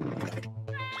out.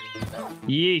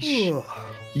 Yeesh.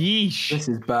 Yeesh. This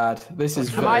is bad. This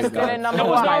is Am I very still bad. in number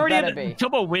one? I better be.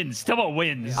 Tubbo wins. Tubbo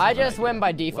wins. I just win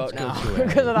by default now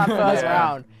because of that first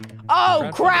round. Oh,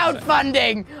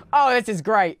 crowdfunding! Oh, this is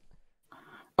great.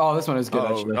 Oh, this one is good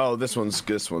actually. Oh, this one's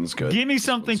good. Give me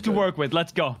something to work with.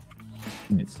 Let's go.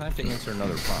 It's time to answer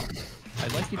another prompt.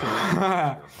 I'd like you to answer your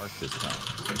heart this time.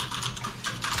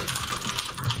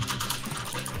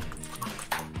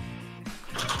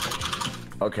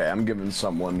 Okay, I'm giving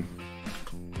someone.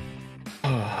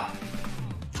 Oh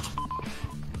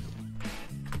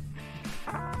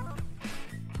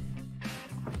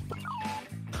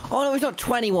no, it's not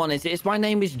 21, is it? It's my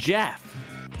name is Jeff.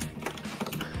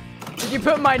 Did you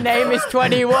put my name is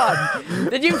 21?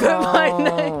 Did you put my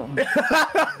name?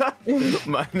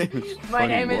 My name is 21. My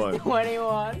name is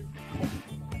 21.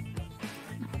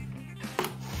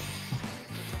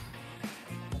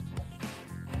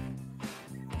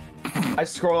 I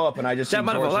scroll up and I just see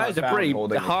Manifold, that is a pretty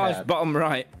harsh bottom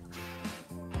right.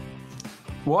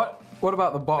 What? What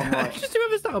about the bottom right? Just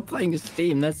whoever started playing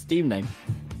Steam, that's Steam name.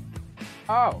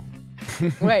 Oh.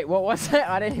 Wait, what was it?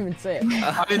 I didn't even see it.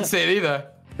 I didn't see it either.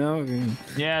 No.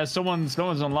 Yeah, someone's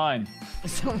online.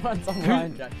 Someone's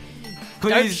online, Jack.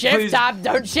 Please, Don't shift please. tab.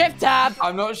 Don't shift tab.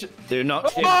 I'm not. Do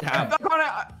not shift tab.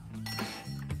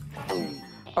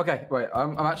 Okay, wait.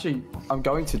 I'm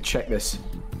going to check this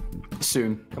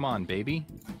soon. Come on, baby.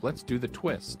 Let's do the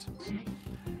twist.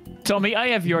 Tommy, I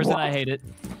have yours and I hate it.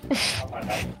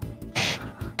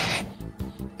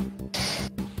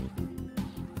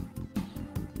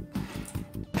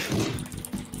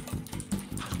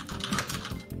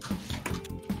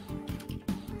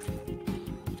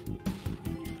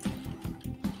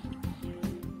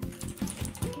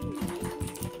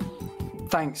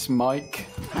 Thanks, Mike.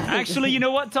 Actually, you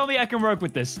know what, Tommy? I can work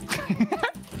with this.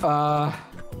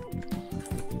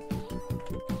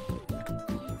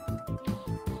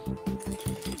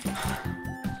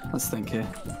 Let's think here.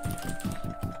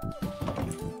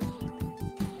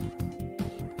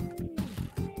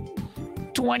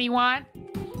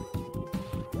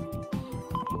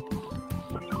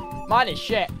 Mine is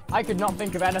shit. I could not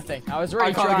think of anything. I was really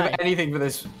I can't trying. think of anything for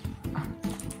this.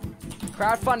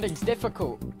 Crowdfunding's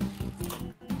difficult.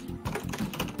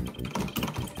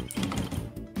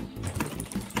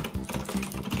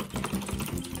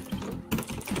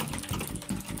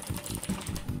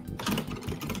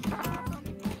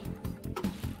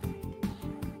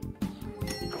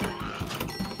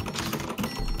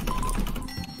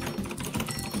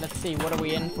 Let's see, what are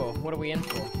we in for? What are we in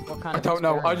for? What kind of I don't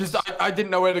know. I didn't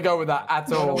know where to go with that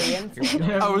at all. What are we in for?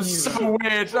 That was so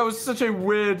weird. That was such a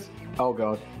weird. Oh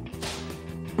god.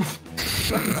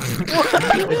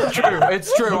 It's true.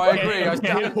 It's true. I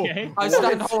agree. I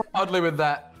stand wholeheartedly with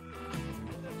that.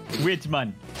 Which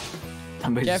man?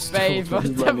 Jeff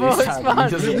Bezos, the most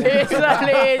fun. It's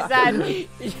only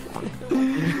his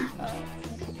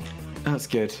That's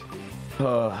good.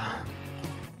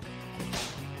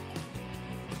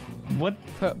 What?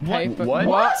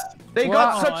 What? They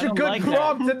got What? such a good like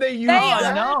prompt and they used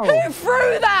Hey, no. who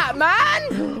threw that,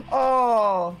 man?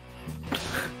 Oh.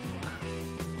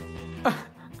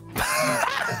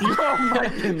 Oh my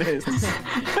goodness.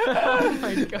 Oh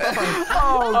my god.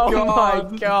 Oh Oh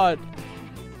god. my god.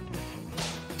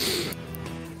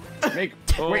 Make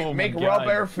Oh make my God.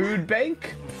 Robert food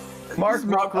bank. Mark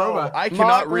Robert. I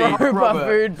cannot read. Robert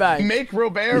Food Bank. Make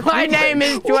Robert. My food name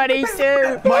bank. is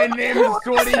 22. My name is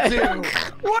 22.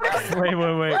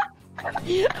 Wait.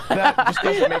 That just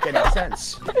doesn't make any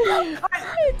sense.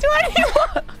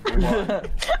 21.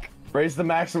 Raise the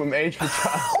maximum age for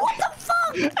child.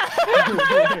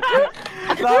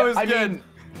 That was good.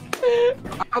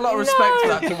 I have a lot of respect for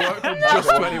that to work with just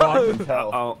 21.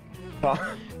 What?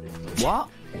 What?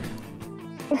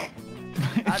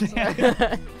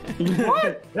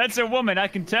 That's a woman, I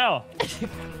can tell.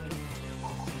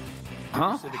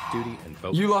 Huh? Civic duty and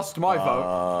vote. You lost my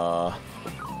vote.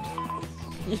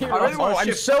 You I really want to I'm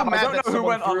shift so tab. mad I don't that know who someone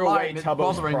went threw away online. It's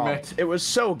Tubbo's bothering me. prompt. It was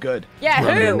so good. Yeah,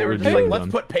 Ranboo, who? what would you Like, have let's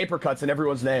done? put paper cuts in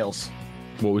everyone's nails.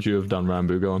 What would you have done,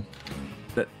 Ranboo? Go on.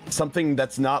 Something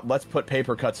that's not. Let's put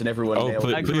paper cuts in everyone's Oh, nails.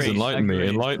 please Agreed, enlighten me. agreed.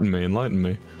 Enlighten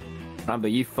me.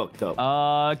 Ranboo, you fucked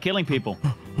up. Killing people.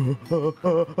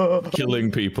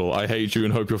 Killing people. I hate you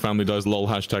and hope your family dies. Lol.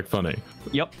 Hashtag funny.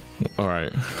 Yep. All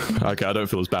right. Okay, I don't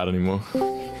feel as bad anymore.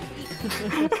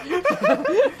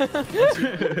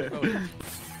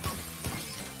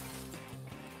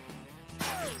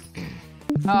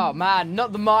 Oh man,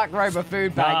 not the Mark Rober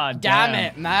Food Bank. Ah, damn damn.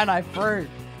 it, man, I threw.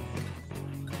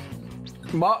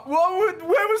 Where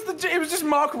was the? It was just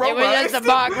Mark Rober. It was just the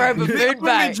Mark Rober The Food only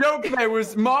Bank. joke there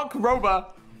was Mark Rober.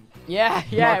 Yeah, Mark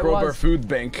it Robert was. Food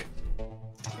Bank.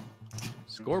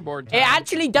 Scoreboard It time.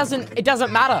 actually doesn't. It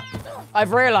doesn't matter.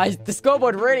 I've realized the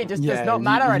scoreboard really just does not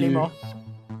matter anymore.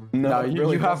 No, you,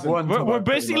 really you have doesn't. one. We're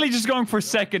basically just going for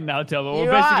second now, Tubbo. We're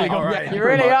You basically are. going right. You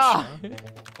really are.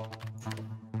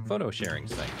 Photo sharing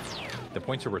site. The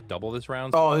points are worth double this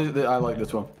round. Oh, I like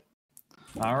this one.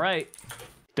 All right.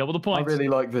 Double the I points. really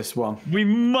like this one. We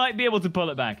might be able to pull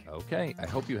it back. Okay, I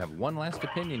hope you have one last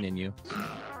opinion in you.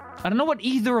 I don't know what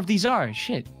either of these are.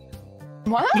 Shit.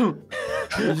 What?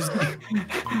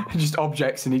 Just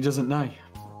objects, and he doesn't know.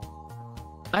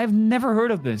 I've never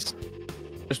heard of this.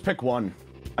 Just pick one.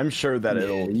 I'm sure that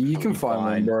it'll. You can be find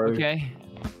one, fine. bro. Okay.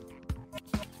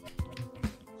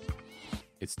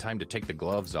 It's time to take the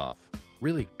gloves off.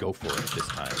 Really go for it this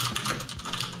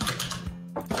time.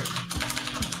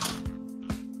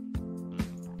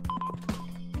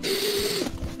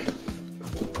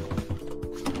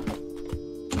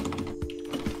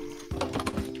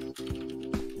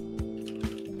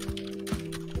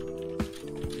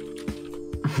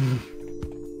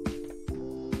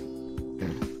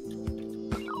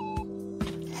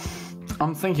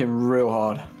 I'm thinking real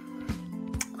hard.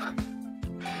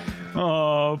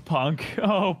 Oh, Ponk.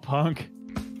 Oh, Ponk.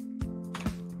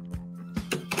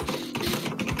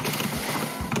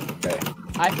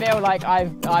 I feel like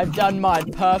I've done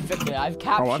mine perfectly. I've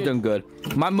captured. Oh, I've done good.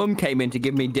 My mum came in to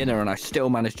give me dinner, and I still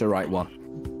managed to write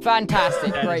one.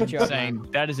 Fantastic, great job. Insane.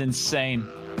 That is insane.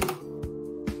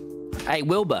 Hey,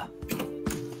 Wilbur.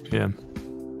 Yeah.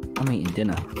 I'm eating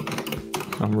dinner.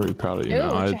 I'm really proud of you. Ew,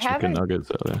 Now. I you had chicken haven't?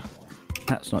 nuggets earlier.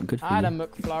 That's not good for I had a you.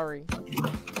 McFlurry.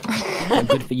 Not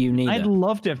good for you neither. I'd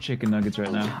love to have chicken nuggets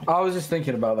right now. I was just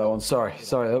thinking about that one. Sorry,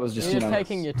 that was just, You're you just know.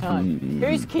 taking your time.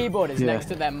 Whose keyboard is Yeah. next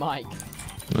to their mic?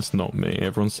 That's not me.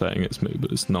 Everyone's saying it's me, but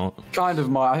it's not. Kind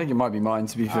of I think it might be mine,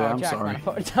 to be fair. Oh, I'm Jack, sorry. man, I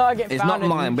put a target It's found not in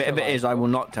mine, but if it neutralize. is, I will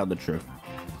not tell the truth.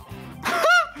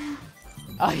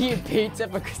 Are you pizza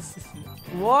because...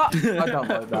 What? I don't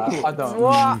like that. I don't.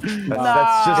 What?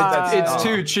 That's just It's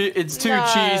too it's too No.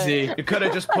 cheesy. You could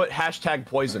have just put hashtag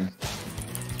poison.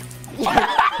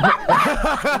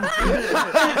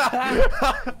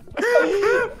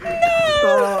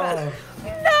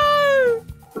 No!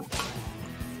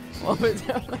 What was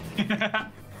that?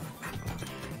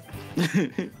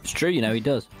 It's true, you know, he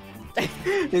does.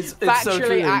 It's so Factually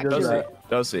true. He does accurate. that.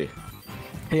 Does he?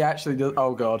 He actually does.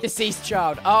 Oh god. Deceased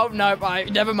child. Oh, no,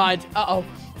 never mind. Uh-oh.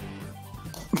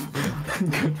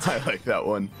 I like that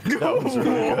one. That was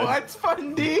really good. What's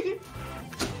Fundy?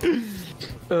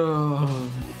 Oh.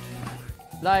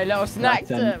 Like, little snack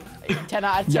 10. to 10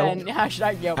 out of 10.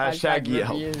 Hashtag Yelp. Hashtag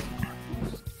Yelp. review.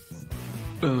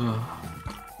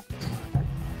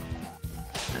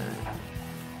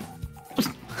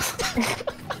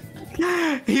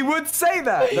 He would say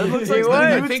that. That looks He like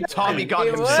would. I think Tommy got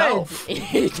He himself. would.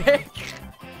 He did.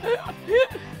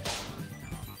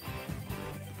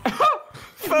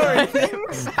 furry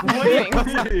things.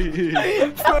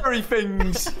 Furry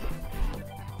things.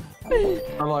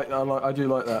 I do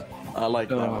like that. I like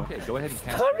that. Okay, go ahead and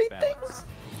cast your spell.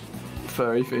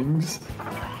 Furry things.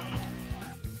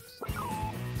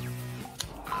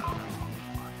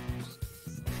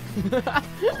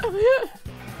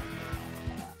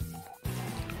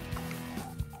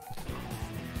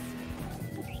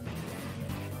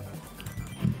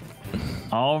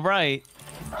 All right.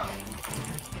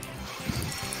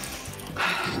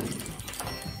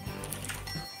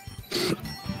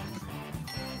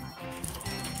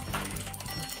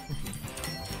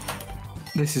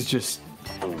 This is just.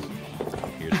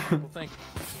 Here's what people think.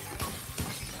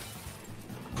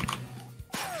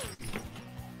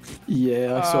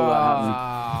 Yeah, I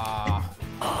saw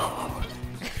that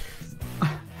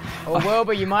Oh,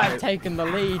 Wilbur, you might have taken the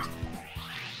lead.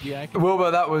 Yeah, happen.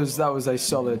 Wilbur, that was a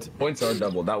solid. Points are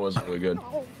doubled. That was really good.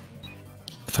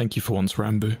 Thank you for once,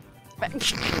 Ranboo.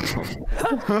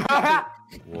 Whoa,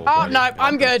 Oh, buddy, no, it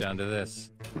I'm comes good. Down to this.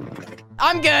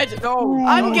 I'm good. No,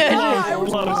 I'm good. It was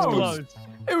Close, close. close.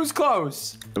 It was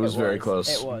close. It was very close.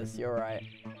 It was, you're right.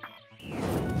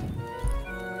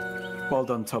 Well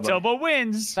done, Tubbo. Tubbo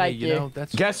wins. Thank You you. know,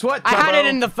 that's Guess what, I had Tubbo? it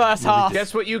in the first half.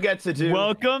 Guess what you get to do?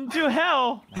 Welcome to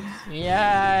hell.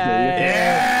 Yeah.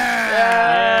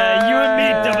 You and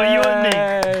me, Tubbo, you and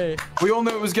me. We all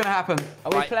knew it was gonna happen.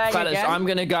 Are we Right, playing fellas, again? I'm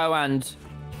gonna go and.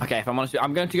 Okay, if I'm honest,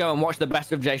 I'm going to go and watch the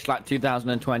best of J Schlatt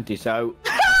 2020. So.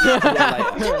 Oh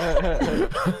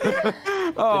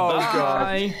god.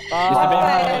 Bye.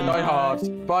 Die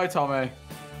hard. Bye, Tommy.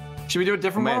 Should we do a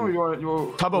different Man. one? Or you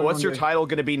want, Tubbo, what's your title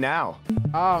gonna be now?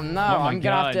 Oh no, my I'm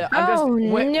gonna have God. to. I'm just Oh,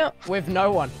 with, no. with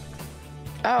no one.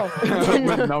 Oh.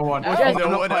 With no one. Just- I'm No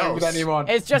not one playing with else. anyone.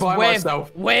 It's just By with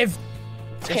myself. Yeah,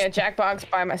 Jackbox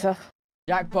by myself.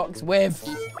 Jackbox with.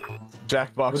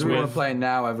 Jackbox What do we want to with. play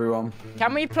now, everyone?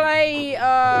 Can we play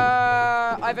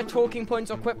either Talking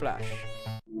Points or Quiplash?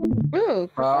 Ooh.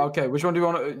 Okay, which one do you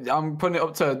want to... I'm putting it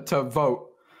up to vote.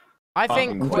 I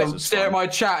think Talking Quip. Points. Stare at my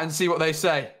chat and see what they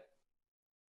say.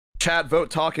 Chat, vote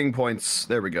talking points.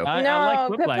 There we go. I No, like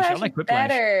Quiplash. I like is Quiplash.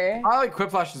 better. I like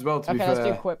Quiplash as well, to Okay, be let's do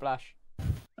fair. Quiplash.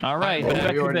 All right. Yeah,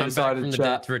 back you to already this. decided From the chat.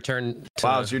 dead to return to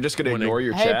Wow, so you're just gonna winning. ignore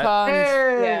your Hey, chat? Punz.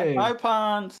 Hey! Hi,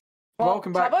 Ponk.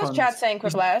 Welcome back, Tubbo's Punz. chat saying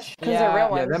Quiplash, because Yeah. they're real Yeah,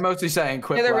 ones. they're mostly saying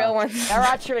Quiplash. They're the real ones. They're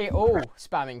actually all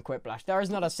spamming Quiplash. There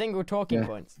is not a single Talking Yeah.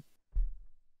 Points.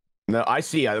 No, I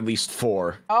see at least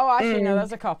 4. Oh, actually, no,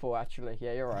 there's a couple, actually.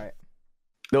 Yeah, you're right.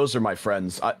 Those are my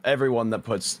friends. Everyone that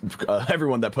puts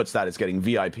that is getting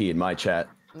VIP in my chat.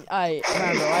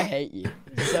 Ranboo, I hate you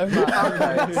so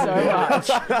much.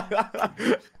 So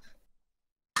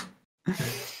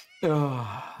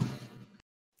much.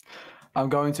 I'm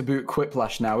going to boot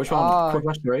Quiplash now. Which one?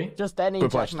 Quiplash 3? Just any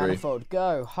Quiplash Jack Manifold.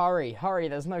 Go, hurry,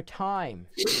 there's no time.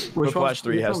 Quiplash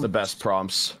 3 has the best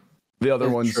prompts. The other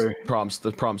ones, the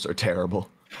prompts are terrible.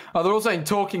 Oh, they're all saying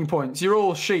talking points. You're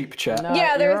all sheep, chat. No,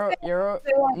 yeah, no, we're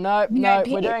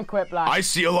doing Quiplash. I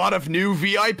see a lot of new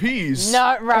VIPs.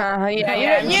 No, you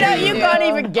can't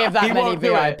even give that many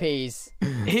VIPs.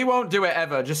 He won't do it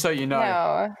ever, just so you know.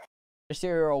 No. Just so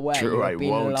you're aware, True, you've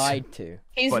been lied to.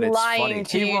 He's lying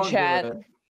to you, Chad.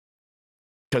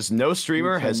 Because no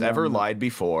streamer has ever lied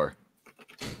before.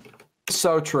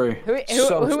 So true.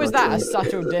 Who was that a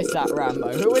subtle diss at,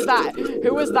 Ranboo? Who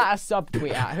was that a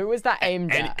subtweet at? Who was that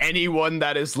aimed at? Anyone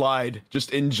that has lied,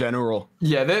 just in general.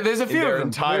 Yeah, there's a few in their of them.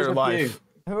 entire life.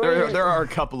 There are a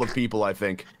couple of people, I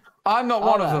think. I'm not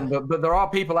one of them, but there are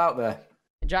people out there.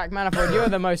 Jack Manifold, you're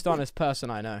the most honest person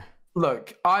I know.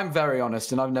 Look, I'm very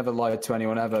honest, and I've never lied to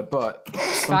anyone ever, but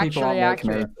some people aren't like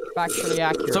me. Factually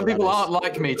accurate. Some people aren't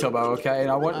like me, Tubbo, okay? And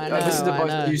I want this is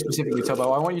advice to you specifically,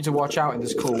 Tubbo. I want you to watch out in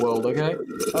this cruel world, okay?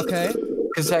 Okay.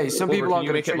 Because, hey, some people aren't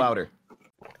going to make it louder.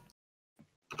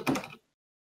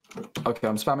 Okay,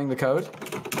 I'm spamming the code.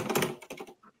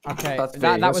 Okay, That's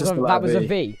that was a V.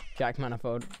 V, Jack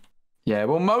Manifold. Yeah,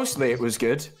 well, mostly it was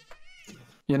good.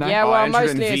 You know? Yeah, well, I entered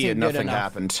mostly in V isn't and good nothing enough.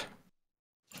 happened.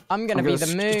 I'm gonna be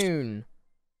the moon.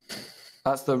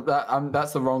 That's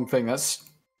the wrong thing.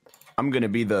 I'm gonna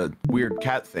be the weird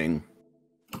cat thing.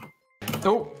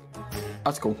 Oh,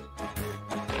 that's cool.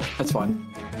 That's fine.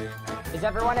 Is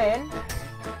everyone in?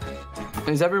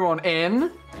 Is everyone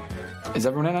in? Is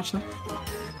everyone in, actually?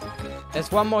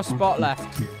 There's one more spot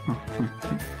left.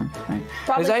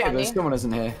 Probably There's 8 of Fundy. us. Someone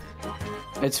isn't here.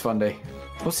 It's Fundy.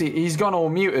 What's he? He's gone all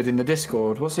muted in the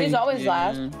Discord. What's he? He's always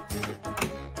loud.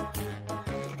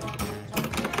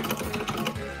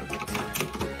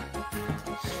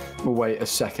 We'll wait a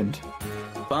second.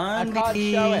 I can't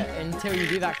show it until you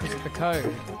do that because of the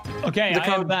code. Okay, The I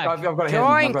am code, back. I've got it here.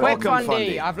 Join I've got it quick, here.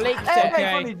 Fundy. I've leaked Hey, it.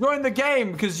 Okay. Fundy, join the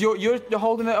game because you're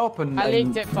holding it up and. I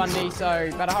leaked it, Fundy. So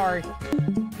better hurry.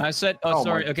 I said,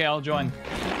 sorry. Okay, I'll join.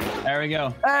 There we go.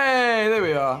 Hey, there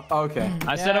we are. Okay.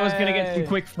 I said I was gonna get some Yay.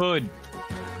 quick food.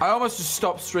 I almost just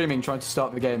stopped streaming trying to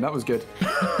start the game. That was good.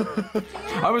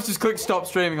 I almost just clicked stop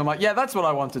streaming. I'm like, yeah, that's what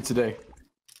I wanted to do.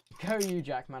 Go you,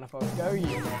 Jack Manifold. Go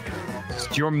you.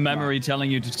 It's your memory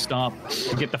telling you to stop.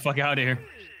 Get the fuck out of here.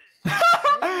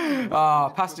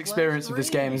 Past experience with this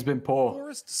game has been poor.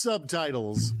 Forced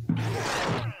subtitles.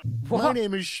 My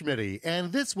name is Schmitty,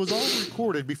 and this was all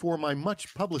recorded before my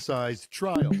much publicized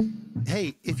trial.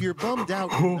 Hey, if you're bummed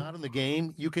out you're not in the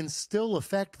game, you can still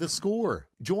affect the score.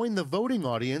 Join the voting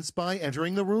audience by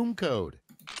entering the room code.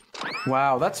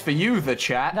 Wow, that's for you, the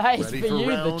chat. That is Ready for you, the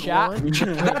round chat. one?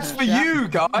 That's for you,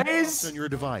 guys. On your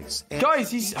device. Guys,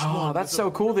 he's that's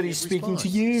so cool that he's speaking to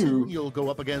you. Soon you'll go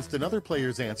up against another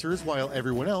player's answers while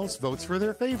everyone else votes for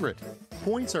their favorite.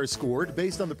 Points are scored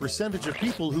based on the percentage of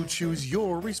people who choose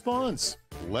your response.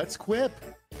 Let's quip.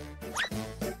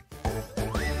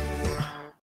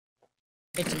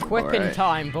 It's quipping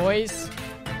time, boys.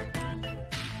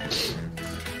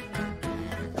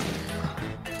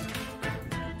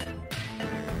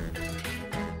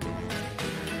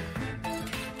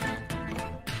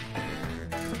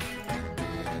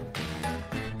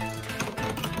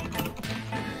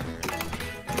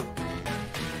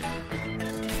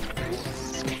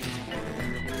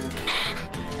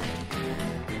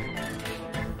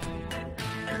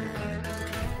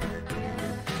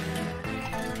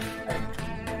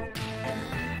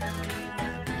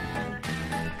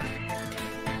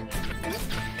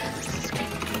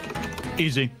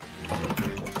 Easy.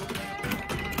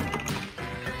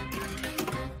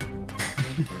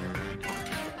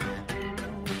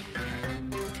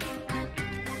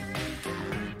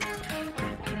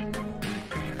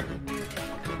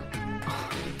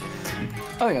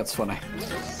 I think that's funny.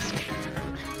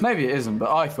 Maybe it isn't, but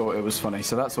I thought it was funny,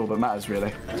 so that's all that matters,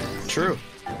 really. True.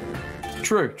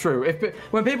 True, true.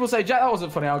 When people say, Jack, that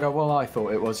wasn't funny, I'll go, well, I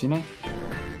thought it was, you know?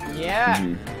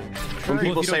 Yeah. When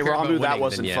people if you say, don't care about Ranboo, that winning,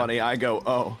 wasn't then yeah. funny, I go,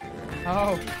 oh.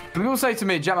 Oh. When people say to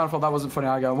me, Jack Manifold, that wasn't funny,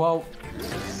 I go, well,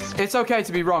 it's okay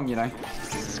to be wrong, you know?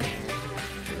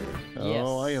 Yes.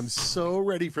 Oh, I am so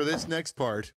ready for this next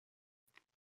part.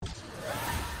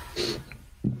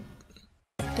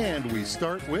 And we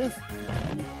start with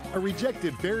a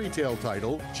rejected fairy tale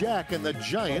title, Jack and the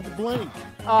Giant Blank.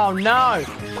 Oh no.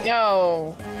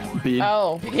 No. Bean.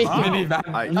 Oh.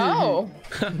 Minivan. Oh.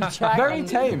 Very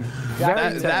tame.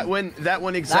 That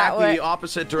went exactly the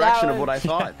opposite direction of what I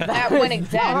thought. That went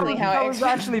exactly how That I was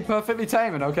actually perfectly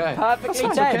tame and okay. Perfectly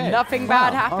tame. Nothing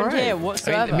bad happened here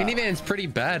whatsoever. I mean, minivan's pretty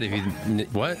bad if you...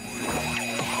 What?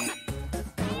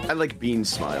 I like Bean's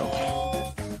smile.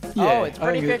 Yeah, it's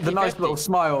pretty 50-50. The nice little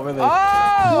smile, really.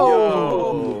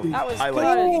 Oh! That was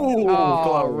good.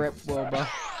 Oh, rip Wilbur.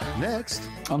 Next,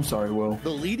 I'm sorry, Will. the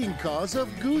leading cause of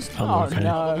goose Oh, pimples.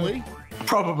 no.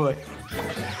 Probably.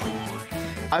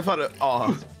 I thought it.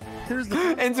 Oh. Here's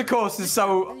the Intercourse is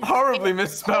so horribly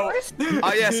misspelled.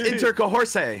 Ah, yes,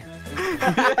 intercohorse. Oh,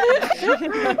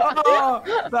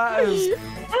 that is.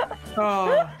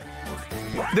 Oh.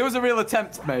 There was a real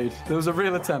attempt made. There was a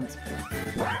real attempt.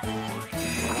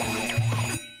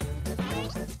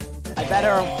 I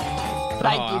better.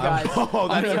 Thank you guys. Oh,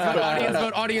 that's a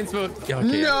good Audience vote.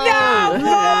 Okay. No!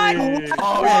 What?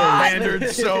 Oh, you pandered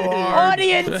so hard.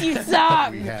 Audience, you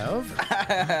suck! we have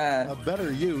a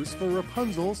better use for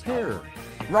Rapunzel's hair.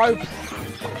 Rope.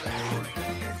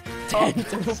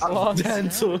 Dental floss.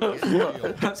 Dental.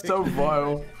 That's so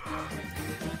vile.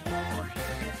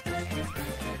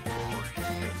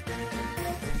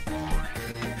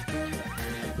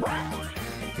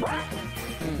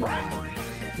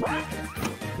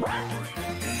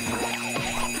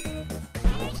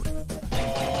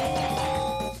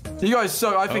 You guys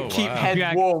suck. I think keep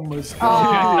head warm was. So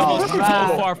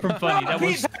far from funny. That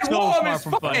was so far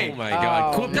from funny. Oh my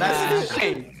god.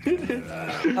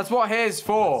 That's what hair's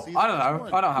for. I don't know.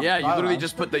 I don't have. Yeah, you literally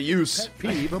just put the use.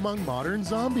 Peeve among modern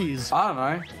zombies. I don't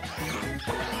know.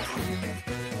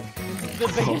 The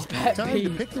biggest pet Time to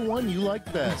peeve. pick the one you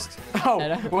like best. Oh,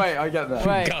 wait, I get that.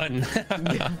 Wait. Gun.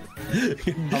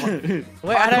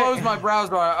 Wait, I closed my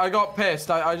browser. I got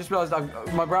pissed. I just realized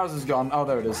my browser's gone. Oh,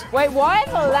 there it is. Wait, why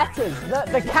are the letters?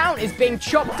 The count is being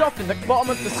chopped off at the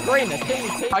bottom of the screen. There's too many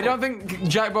people. I don't think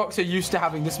Jackbox are used to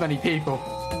having this many people.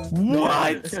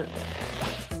 What?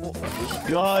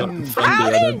 Gun.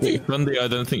 Fundy, I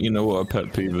don't think you know what a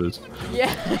pet peeve is.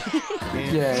 Yeah.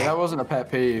 Yeah, that wasn't a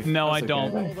pet peeve. No, That's I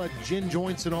don't. All the gin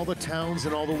joints in all the towns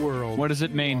in all the world. What does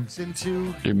it mean? Walks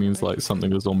into It means like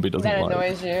something a zombie doesn't That like.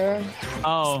 annoys you.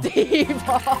 Oh, Steve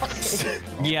Harvey.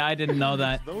 yeah, I didn't know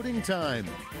that. voting time.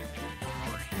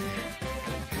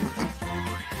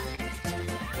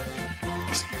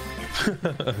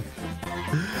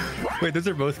 Wait, those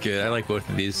are both good. I like both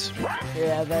of these.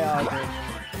 Yeah, they are good.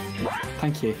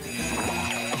 Thank you.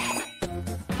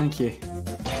 Thank you.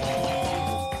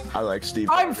 I like Steve.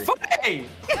 I'm funny!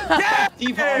 Yeah!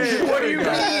 What do you mean?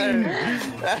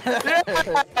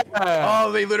 Oh,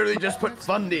 they literally just put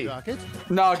Fundy.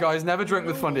 No, guys, never drink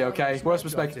with Fundy, okay? Worst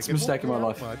mistake in my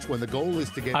life. When the goal is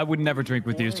to get I would never drink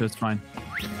with you, so it's fine.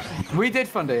 We did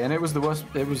Fundy, and it was the worst.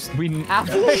 It was. We. your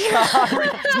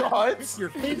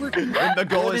favorite. And the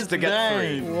goal is to get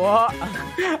 3. What?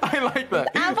 I like that.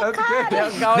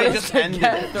 That's good. They just ended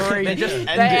it. They just ended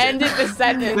They it. ended the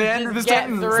sentence. The end of the Just get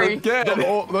sentence. 3. Good.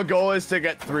 The goal is to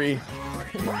get 3.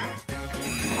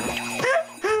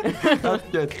 That's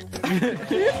good.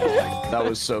 That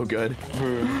was so good.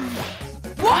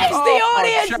 What is the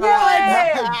audience doing?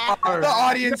 The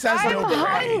audience has no I'm brain.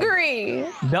 hungry.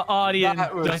 The audience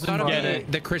That was doesn't get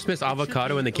it. The Christmas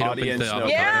avocado and the kid opens Audience the knows.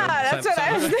 avocado. Yeah, that's what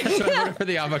I was thinking. So I voted for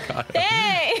the avocado.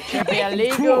 Hey! It'd be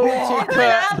illegal to put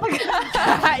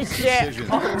that shit.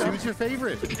 Decision. Choose your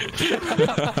favorite.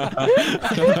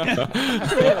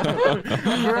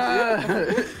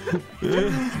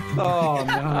 Oh,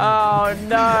 no. Oh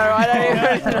no, I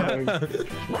don't even know.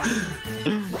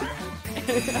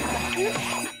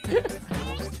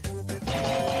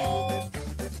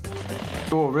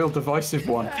 Oh, a real divisive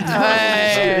one.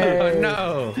 Hey. Oh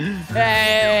no.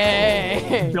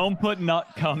 Hey. Don't put nut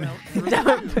coming.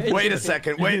 Wait a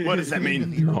second. Wait, what does that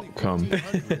mean? Not come.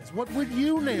 What would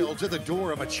you nail to the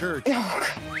door of a church?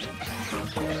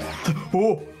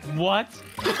 Oh, What?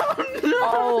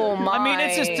 Oh my. I mean,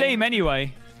 it's the same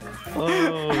anyway.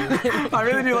 I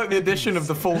really do like the addition of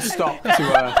the full stop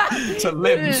to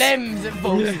limbs. Limbs at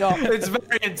full stop. It's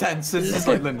very intense. It's just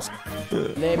like limbs.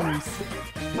 Limbs.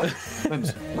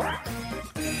 Limbs.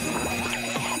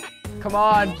 Come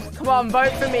on,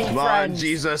 vote for me, Come on, friends.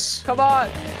 Jesus. Come on.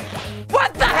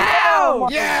 What the hell?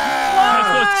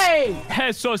 Why?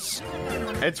 Jesus.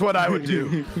 It's what I would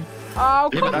do. Oh,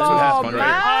 come that's what has on, fun, man.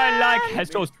 right? I like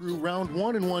Jesus. Through round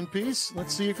 1 in one piece.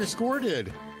 Let's see if your score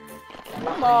did.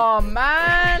 Come on,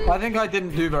 man. I think I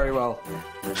didn't do very well.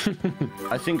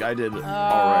 I think I did all Oh.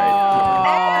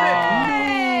 right.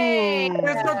 Hey!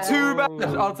 It's not too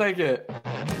bad. I'll take it.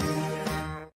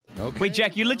 Okay. Wait,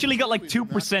 Jack, you literally got like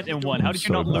 2% in one. How did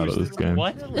you not lose this game?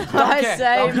 What?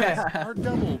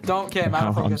 Don't care,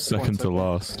 man. I'm second to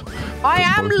last. I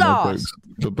am last.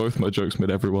 But both my jokes made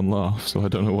everyone laugh, so I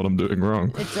don't know what I'm doing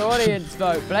wrong. It's audience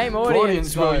vote. Blame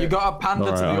audience vote. You got a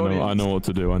pander to the audience. I know what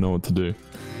to do. I know what to do.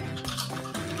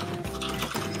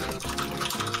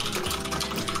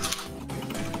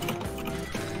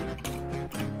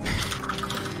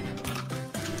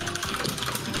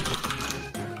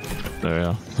 There we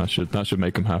are. That should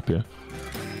make him happier.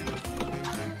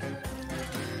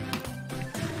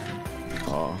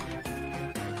 Oh.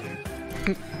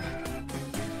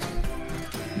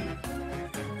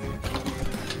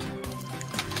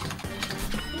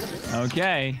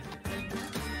 Okay.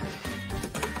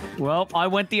 Well, I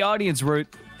went the audience route.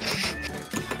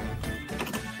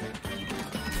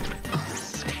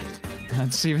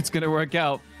 Let's see if it's gonna work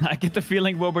out. I get the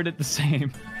feeling Wilbur did the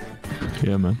same.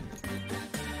 Yeah, man.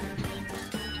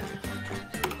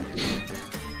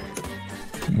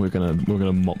 We're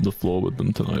gonna mop the floor with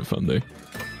them tonight, Fundy.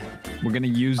 We're gonna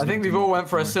use. I think we've all went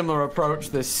for a similar approach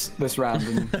this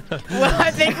round. Well,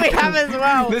 I think we have as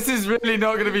well. This is really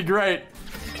not gonna be great.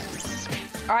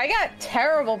 I got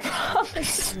terrible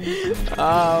prompts.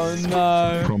 Oh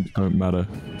no. Prompts don't matter.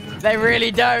 They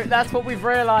really don't. That's what we've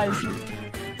realized.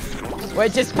 We're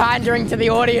just pandering to the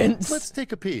audience. Let's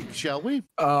take a peek, shall we?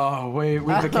 Oh, we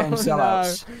became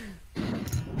sellouts. No.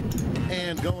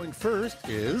 And going first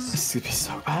is... This could be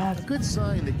so bad. A good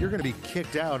sign that you're going to be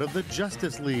kicked out of the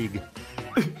Justice League.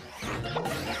 I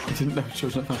didn't know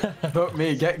children. Vote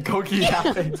me, get Goggy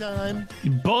happy. Time.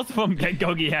 Both of them get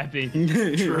Goggy happy.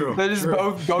 True. They're just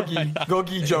both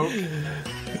Goggy joke.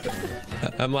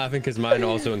 I'm laughing because mine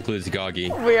also includes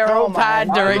Goggy. We are all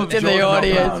pandering to the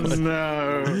audience.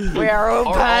 No. We are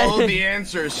all pandering. All the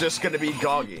answers just gonna be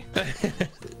Goggy.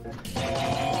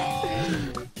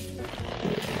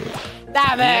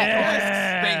 Damn it!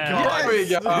 Yeah. Thank God. Here we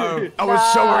go. I was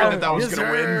so worried that was gonna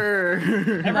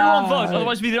win. Everyone votes,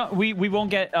 otherwise we won't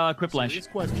get Quiplash. This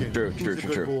question. True. Who's a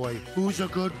good boy? Who's a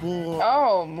good boy?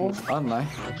 Oh, I don't know.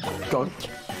 God.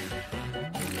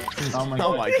 Oh my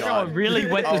God. Everyone really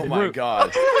went this Oh my route.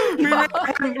 God. We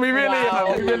really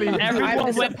Everyone I'm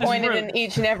went this disappointed route. in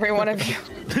each and every one of you.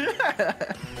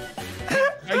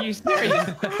 Are you serious?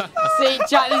 See,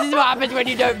 chat, this is what happens when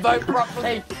you don't vote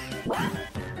properly.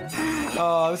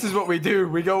 this is what we do.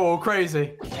 We go all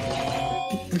crazy.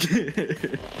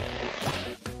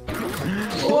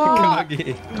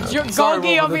 Goggy.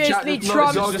 Goggy obviously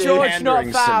trumps George not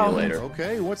found.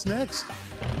 Okay, what's next?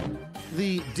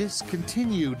 The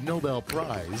discontinued Nobel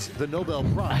Prize. The Nobel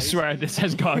Prize. I swear this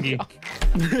has Goggy.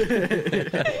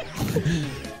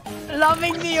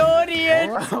 Loving the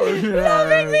audience.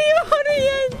 Loving the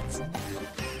audience.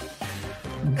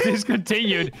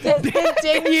 Discontinued.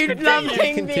 Discontinued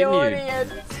loving the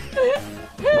audience.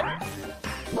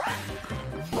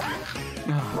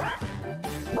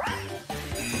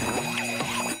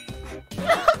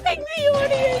 Loving the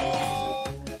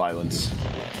audience. Violence.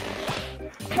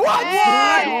 What?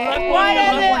 Why is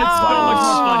it?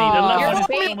 Your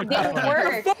bait didn't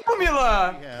work. Formula.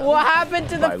 What happened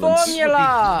to the Violence.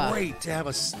 formula? Great to have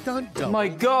a stunt double. My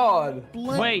God.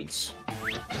 Wait.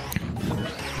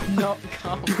 No,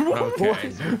 Okay.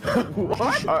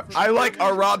 What? I like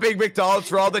a robbing McDonald's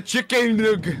for all the chicken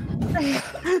nug.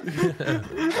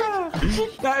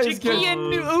 That is good. Chicken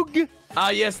nug. Ah,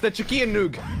 yes, the chicken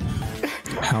nug.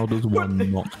 How does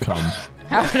one not come?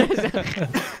 How does it?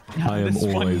 I am This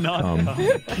one always not come.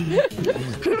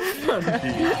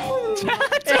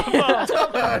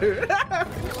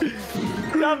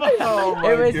 Oh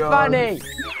my It was God. funny.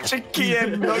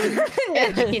 Chicken nug.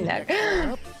 Chicken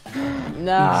nugget.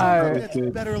 No. It's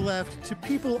better left to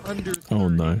people under. Oh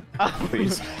no.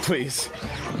 Please, please.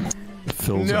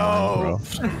 Phil's in No.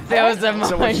 Minecraft. There was a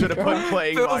Someone should have Minecraft. put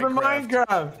playing It was a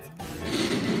Minecraft.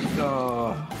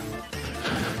 Minecraft.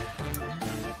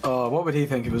 Oh, what would he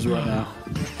think of us right now?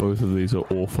 Both of these are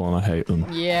awful and I hate them.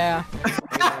 Yeah.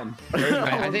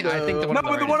 I think the one. No,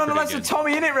 but the one on the left is a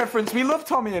TommyInnit reference. We love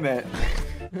TommyInnit.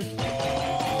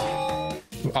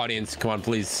 Audience, come on,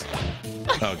 please.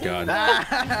 Oh God.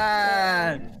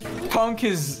 Ponk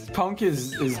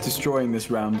is destroying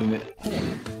this round, and it.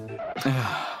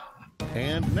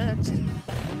 And next,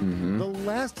 the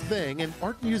last thing an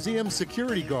art museum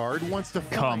security guard wants to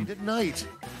find at night.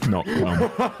 Not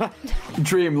come.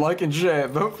 Dream, like and share.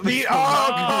 Vote for the. Oh,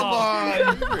 come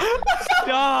on!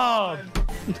 Stop!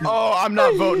 Oh, I'm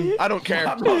not voting. I don't care.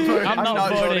 I'm not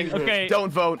voting. Okay.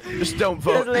 Don't vote. Just don't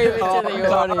Just vote. leave it to the I audience.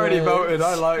 already voted.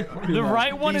 I like. The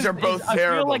right one These is. are both I feel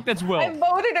terrible. like that's I Will.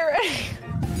 voted already.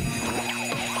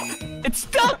 It's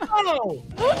stuck.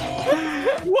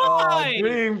 Why? Oh,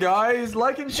 Dream, guys,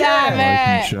 like and share.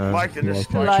 Damn it! Like and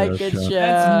share. Like and share.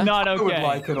 That's not I would okay.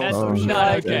 like and That's also not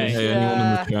share. okay. Hey, anyone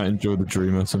in the chat enjoy the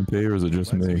Dream SMP, or is it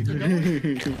just me?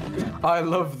 I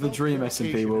love the Dream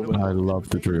SMP, Wilbur. I love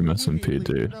the Dream SMP,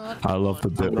 dude. I love the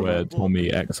bit where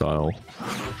Tommy exile.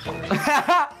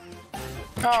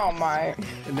 Oh my.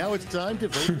 And now it's time to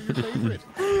vote for your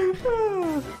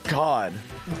favorite. God.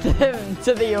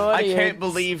 To the audience. I can't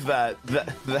believe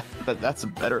that's a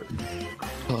better.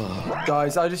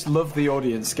 Guys, I just love the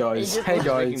audience, guys. Hey, Making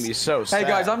guys. me so sad. Hey,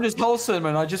 guys, I'm just wholesome,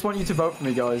 and I just want you to vote for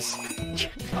me, guys.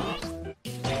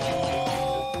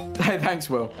 Hey, thanks,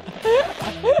 Will.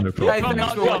 No problem. Hey,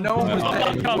 thanks, Will. No one was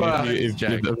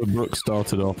there. If the book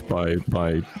started off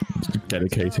by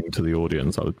dedicating to the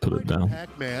audience, I would put it down.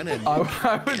 Pac-Man and I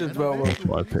would as well, Will. That's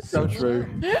why I picked So it. true.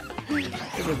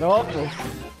 It was awful.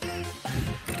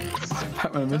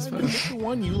 Pac-Man time to pick the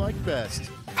one you like best.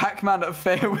 Pac-Man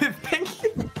affair with Pinky.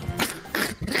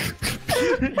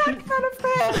 Pac-Man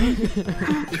affair.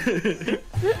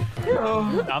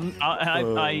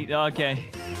 Oh. Okay.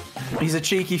 He's a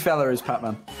cheeky fella, is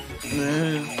Pac-Man.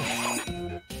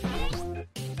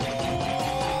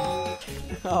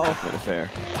 Oh, Pac-Man affair.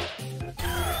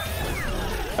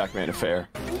 Pac-Man affair.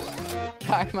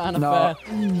 Pac-Man No. affair.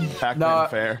 Pac-Man No.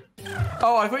 affair.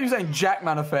 Oh, I thought you were saying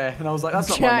Jackman affair, and I was like, that's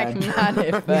not my name.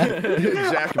 Jackman affair.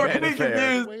 Jackman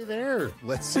affair. Way there.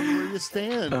 Let's see where you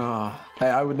stand. Oh, hey,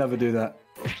 I would never do that.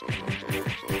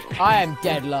 I am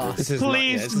dead last. This is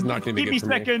Please, not going to be give me good for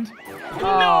me. second.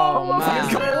 Oh, man.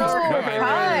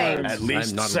 Hi. At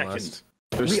least not second. lost.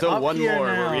 There's We still up one here more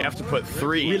where we now. have to put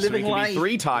three, We're so we living can life. be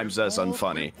 3 times as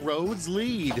unfunny. Roads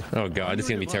lead. Oh god, this is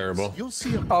gonna be terrible. You'll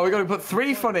see Oh, we gotta put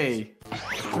 3 funny.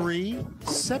 3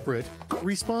 separate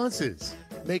responses.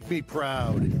 Make me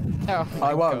proud. Oh,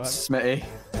 I won't, God. Smitty.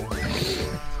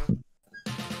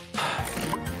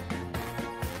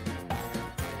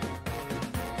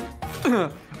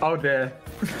 Oh dear.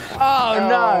 Oh,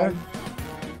 no.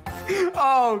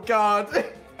 Oh god.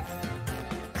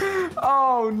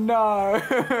 Oh no.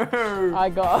 I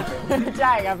got.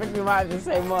 Dang, I think we might have the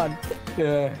same one.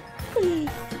 Yeah.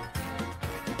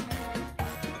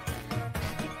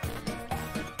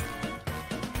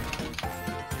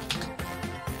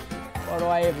 What do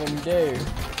I even do?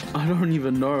 I don't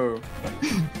even know.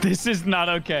 This is not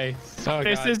okay. Oh,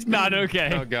 This God. is not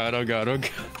okay. Oh god, oh god, oh god.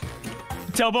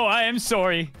 Tubbo, I am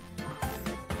sorry.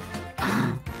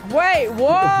 Wait,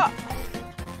 what?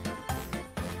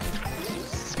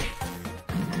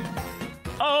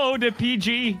 Oh, the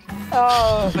PG.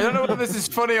 Oh. I don't know whether this is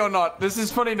funny or not. This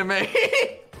is funny to me.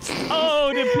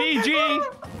 Oh, the PG.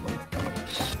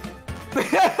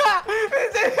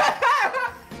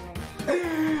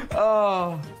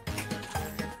 Oh.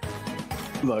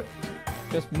 Look.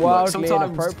 Just wildly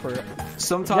sometimes- inappropriate.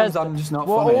 Sometimes I'm just not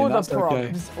Well, funny. all and the that's okay.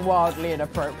 prompts wildly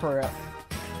inappropriate.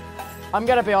 I'm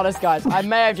gonna be honest, guys. I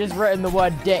may have just written the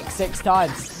word dick 6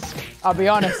 times. I'll be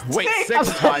honest. Wait,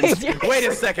 6 times? Wait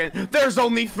a second. There's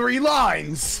only 3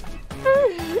 lines.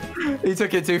 He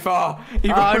took it too far.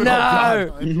 He Oh wrote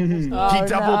no! He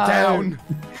doubled down.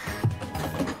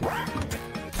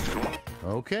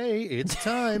 Okay, it's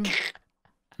time.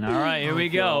 All right, here we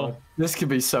go. This could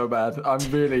be so bad. I'm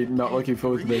really not looking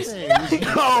forward to this.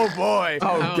 Oh boy.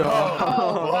 Oh god.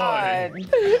 Oh, God.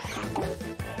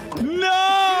 No!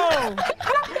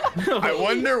 I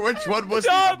wonder which one was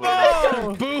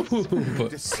Tubbo! Boom!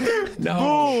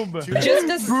 No. Boom! Just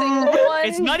a single one.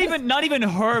 It's not even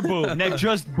her boob. No,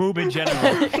 just boob in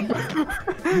general.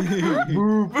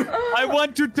 Boob. I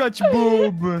want to touch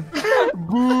boob.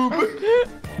 Boob.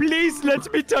 Please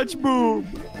let me touch boob.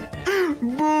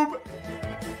 Boob.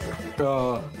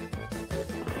 Oh.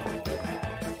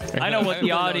 I know what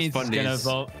the audience is Fundies. gonna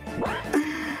vote.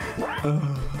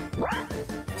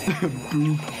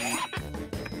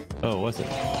 Oh, what's it?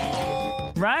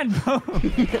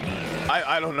 Ranboo.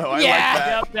 I don't know. I Yeah. like that.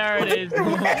 Yep, there it is.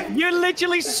 You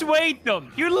literally swayed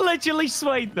them. You literally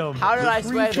swayed them. How did I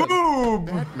sway them? Boob.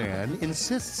 Batman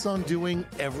insists on doing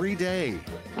every day.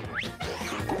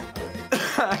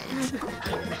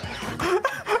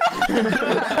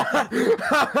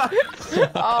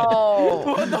 Oh.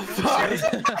 What the fuck?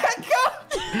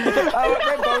 Oh,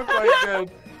 they're both quite good.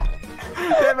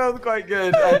 They're both quite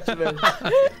good, actually.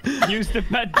 Use the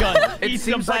pet gun. It Eat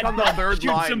some seems like pet on the gun. 3rd Shoot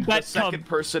line, some the pet second cub.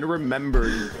 person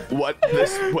remembered what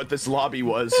this lobby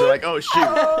was. So like, oh shoot.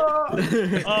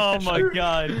 Oh my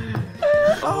god.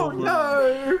 Oh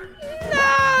no.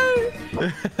 No!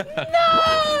 No!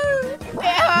 It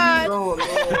hurts! Oh, Lord.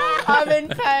 I'm in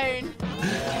pain.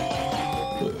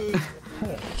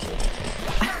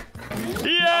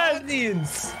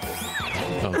 Yes!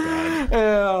 Oh god.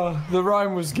 Yeah, the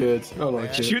rhyme was good. I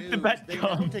like it. Shoot the bet They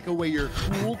gun. now take away your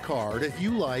cool card if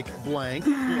you like blank,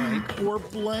 blank, or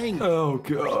blank. Oh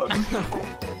god.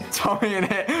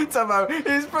 TommyInnit. Tubbo,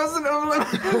 he's president of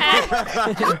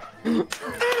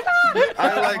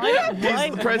I like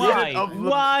he's the president of Le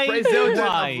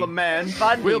Mans.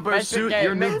 WilburSoot,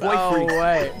 your new boyfriend. Oh,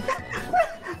 wait.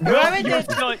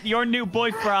 Your new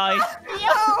boy fry.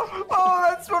 Oh,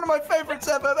 that's one of my favorites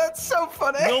ever. That's so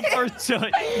funny.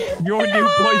 WilburSoot, your new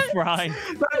boy fry.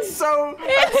 That's so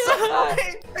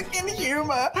funny. Freaking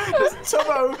humor. This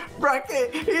Tubbo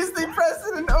bracket. He's the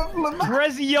president of Le Mans.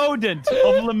 President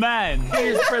of Le Mans.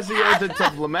 He's president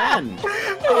of Le Mans.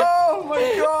 Oh my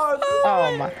god.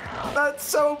 Oh my. That's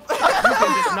so. You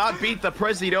can just not beat the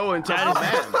president of Le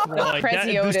Mans. That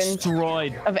is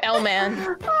destroyed. Of L-Man.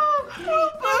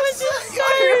 That's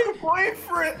insane.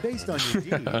 Boyfriend. Based on your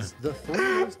deeds, the 3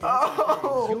 most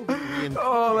Oh,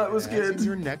 that was good. in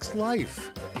your next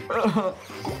life. Oh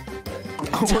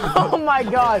my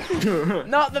god.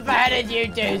 Not the beheaded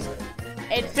YouTubes.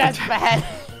 It's just beheaded.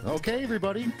 Okay,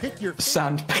 everybody, pick your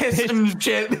Sand, piss, and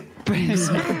shit. Piss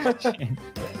and shit.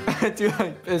 I do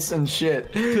like piss and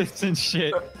shit. Piss and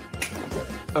shit.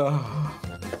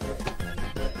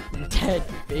 Dead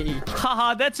bee.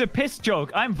 Haha, that's a piss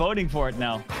joke. I'm voting for it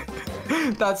now.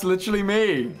 That's literally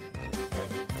me.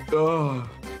 Oh.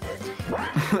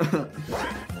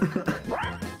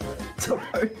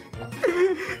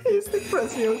 He's the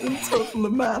president of Le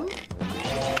Mans.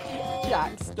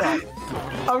 Jack, stop.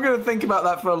 I'm gonna think about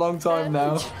that for a long time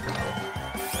now.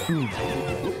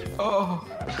 Oh.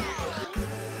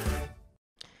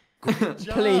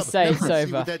 Please say it's See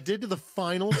over. what that did to the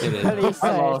finals? Please say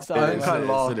it's I over.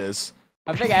 lost. It is.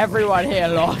 I think everyone here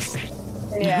lost.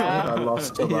 Yeah. I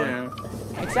lost. Yeah.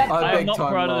 Except I'm not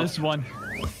proud of this one.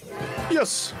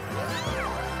 Yes.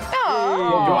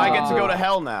 Oh. Do I get to go to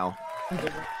hell now?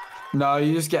 No,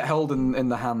 you just get held in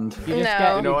the hand. you just No.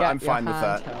 get, You know what? get I'm your fine with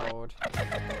hand that. held.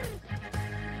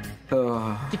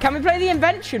 Ugh. Can we play the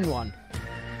invention one?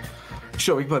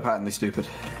 Sure, we can play Patently Stupid.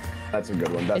 That's a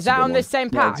good one. That's Is that a good on one. this same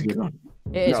Yeah, pack? it's a good one.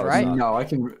 It is, No, it's right? not. No, I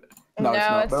can. No,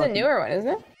 No, it's not. the newer one, isn't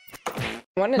it?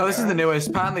 One is No, this is newer. the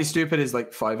newest. Patently Stupid is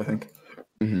like 5, I think.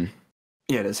 Mm-hmm.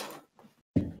 Yeah, it is.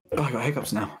 Oh, I got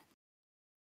hiccups now.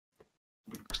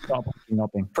 Stop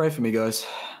nothing. Pray for me, guys.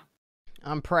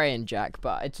 I'm praying, Jack,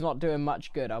 but it's not doing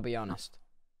much good, I'll be honest.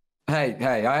 Hey,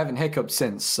 I haven't hiccuped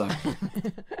since, so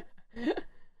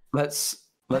let's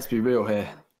be real here.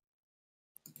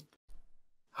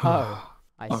 Oh,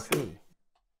 I Okay. see.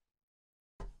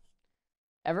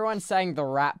 Everyone's saying the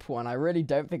rap one. I really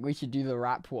don't think we should do the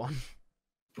rap one.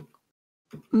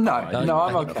 No, I no,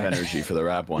 I'm have enough okay. energy for the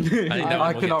rap one. I think that I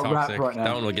one will get cannot rap toxic. right now.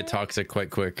 That one will get toxic quite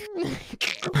quick.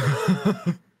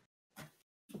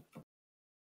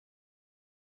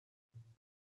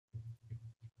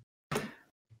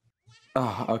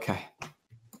 Oh, okay.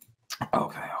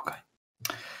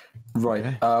 Right.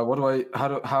 What do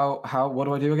I? What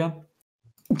do I do again?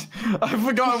 I've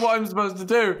forgotten what I'm supposed to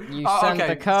do. You Oh, send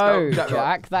okay. the code, Jackbox.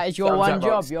 Jack. That is your one Jackbox.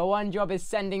 job. Your one job is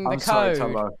sending the I'm sorry,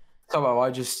 code.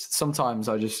 Tubbo, sometimes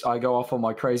I go off on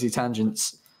my crazy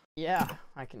tangents. Yeah,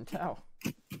 I can tell.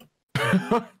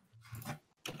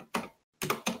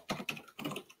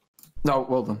 No,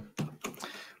 well done.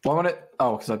 Why won't it?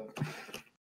 Oh, because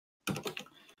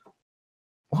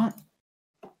What?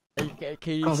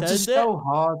 Can you God, send this is it? so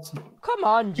hard. Come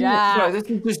on, No, Jack. this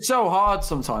is just so hard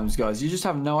sometimes, guys. You just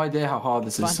have no idea how hard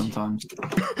this is Funny. sometimes.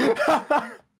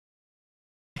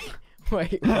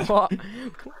 Wait, what?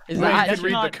 Is Wait, that just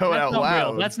read the code out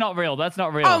loud. That's not real. That's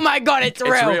not real. Oh my god, it's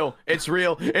real. It's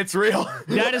real. It's real. It's real.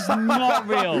 That is not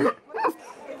real.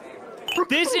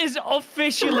 This is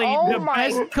officially Oh the my-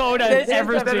 best code I've This is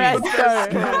ever the seen. best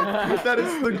code. That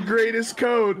is the greatest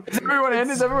code. Is everyone in?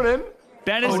 Is everyone in?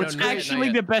 That is Oh, it's great. actually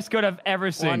Not the yet. best code I've ever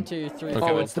seen. 1, 2, 3, Okay. 4,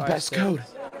 Oh, it's the 5, best 6. code.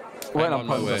 Wait, I'm I'm on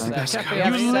my way.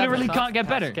 pumped. You literally can't get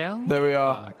better. There we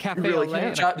are. Cafe really au lait.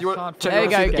 can't. Chat, you want, There you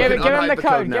go. check Give it. him the Unhide the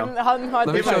code. code Give now. him the Let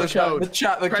me the show code. the code. The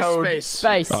chat, the Press code. space.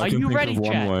 Space. Are I can you think ready, of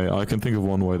Jack? one way. I can think of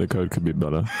one way the code could be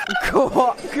better.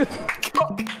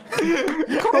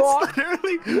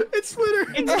 It's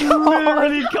literally. It's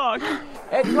literally cock.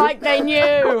 It's like they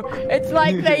knew. It's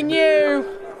like they knew.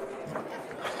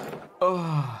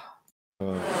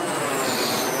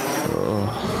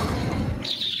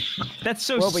 That's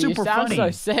so Well, but you super sound funny.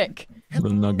 so sick. The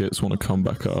Nuggets want to come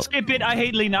back up. Skip it. I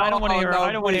hate Lena. I don't want to hear her.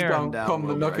 I don't want to please hear her. don't Down, come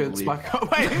the Wilbur, I nuggets believe. back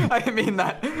up. Wait, I didn't mean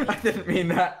that. I didn't mean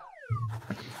that.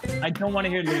 I don't want to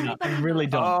hear Lena. I really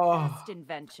don't. Oh,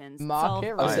 Inventions. Mark solve it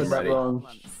I right. said that ready. wrong.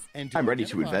 And I'm ready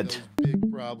to identify invent. those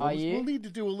big problems, we'll need to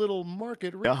do a little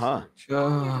market research. On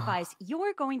your device,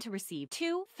 you're going to receive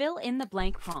 2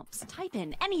 fill-in-the-blank prompts. Type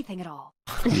in anything at all.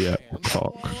 Yeah,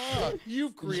 voila,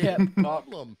 you've created a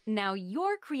problem. Now,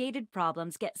 your created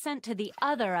problems get sent to the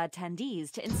other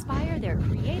attendees to inspire their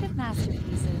creative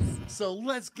masterpieces. So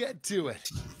let's get to it.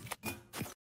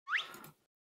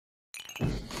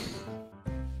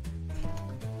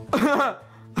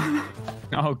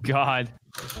 Oh God.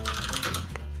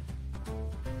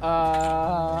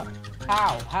 How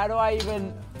do I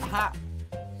even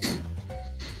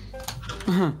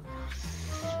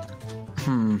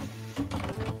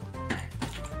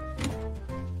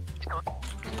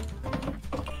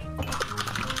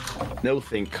No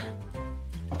think.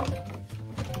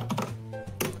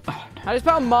 How do you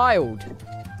spell mild?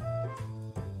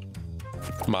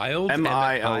 Mild?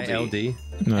 M-I-L-D.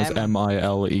 No, it's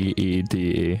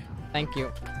M-I-L-E-E-D-E. Thank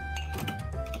you.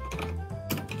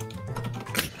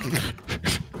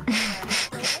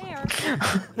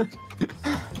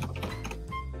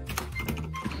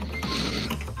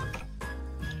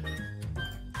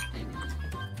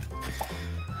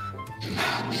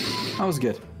 That was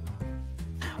good.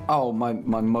 Oh, my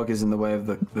mug is in the way of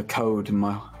the code, and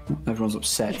everyone's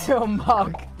upset. Your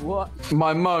mug. What?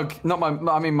 My mug, not my.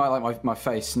 I mean my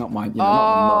face, not my. You know,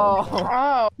 not the mug.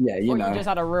 Oh. Yeah, you know. You just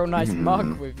had a real nice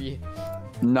mug with you.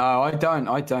 No, I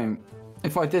don't.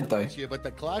 If I did though. But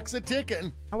the clock's a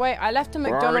ticking. Oh wait, I left a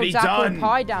McDonald's apple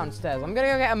pie downstairs. I'm gonna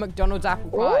go get a McDonald's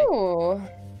apple pie. Ooh.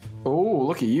 Oh,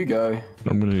 look at you go.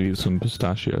 I'm gonna eat some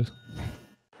pistachios.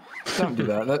 Don't do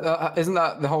that. Isn't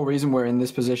that the whole reason we're in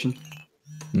this position?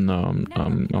 No,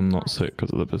 I'm not sick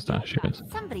because of the pistachios.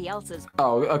 Somebody else's.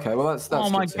 Oh, okay. Well, that's. Oh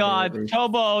my God,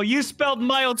 Tubbo, you spelled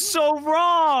mild so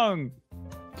wrong.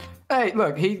 Hey,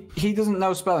 look, he doesn't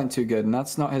know spelling too good, and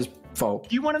that's not his fault.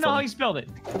 Do you want to know how he spelled it?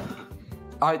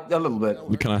 A little bit.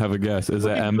 Can I have a guess? Is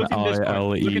it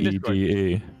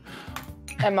M-I-L-E-E-D-E?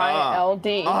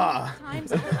 M-I-L-D.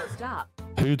 Time's almost up.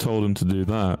 Who told him to do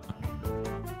that?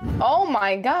 Oh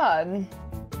my God.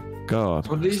 God.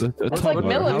 It's like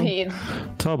millipede.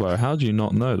 Tubbo, how do you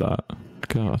not know that?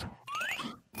 God.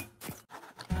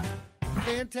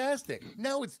 Fantastic.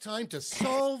 Now it's time to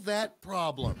solve that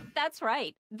problem. That's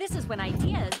right. This is when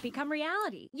ideas become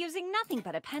reality, using nothing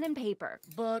but a pen and paper.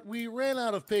 But we ran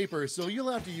out of paper, so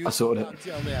you'll have to use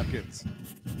cocktail napkins.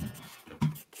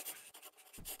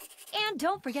 And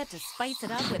don't forget to spice it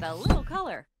up with a little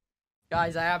color.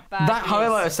 Guys, I have bad That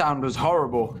highlighter sound was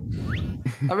horrible.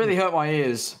 That really hurt my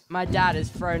ears. My dad has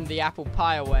thrown the apple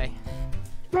pie away.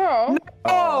 No.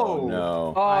 Oh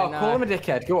no. Oh, call him a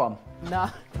dickhead. Go on.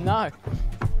 No.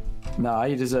 No,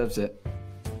 he deserves it.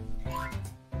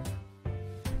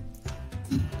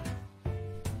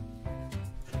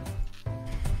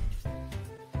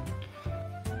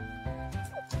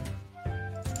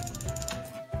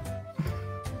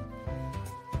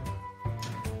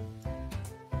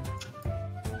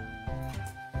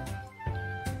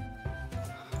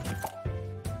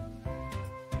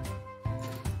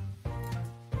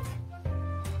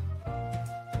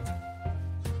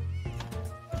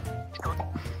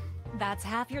 That's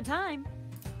half your time.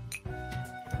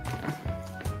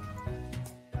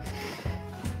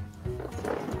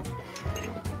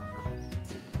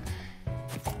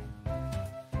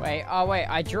 Wait,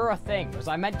 I drew a thing. Was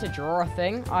I meant to draw a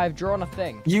thing? I've drawn a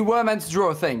thing. You were meant to draw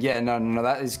a thing. Yeah, no,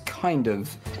 that is kind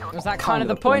of... Was that kind of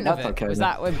the point of it? Okay, was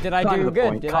that, did I do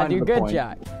good? Did I do good,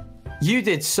 Jack? You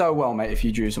did so well, mate, if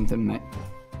you drew something, mate.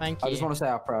 Thank you. I just want to say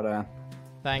how proud I am.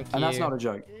 Thank you. And that's not a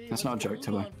joke. That's not a joke,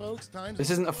 Tubbo. This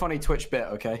isn't a funny Twitch bit,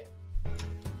 okay?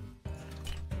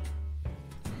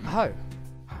 Oh.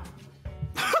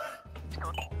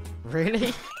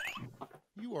 Really?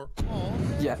 You are all...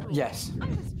 Yes. I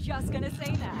was just gonna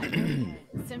say that.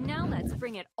 So now let's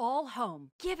bring it all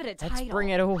home. Give it a title. Let's bring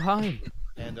it all home.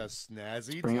 And a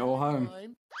snazzy Bring it all home.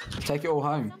 Take it all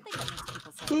home.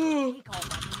 Take all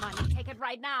that money. Take it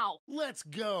right now. Let's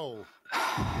go.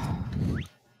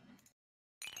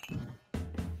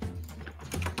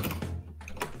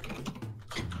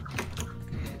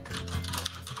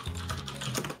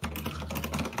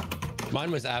 Mine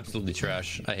was absolutely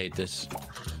trash. I hate this.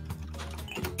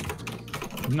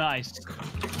 Nice.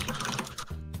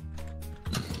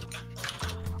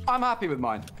 I'm happy with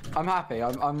mine. I'm happy.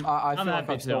 I feel like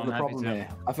I've solved the problem here.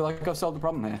 I feel like I've solved the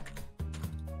problem here.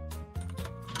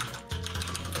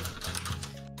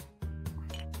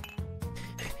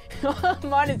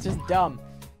 Mine is just dumb.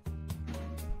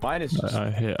 Mine is just...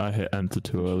 I hit enter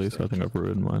too early, so I think I've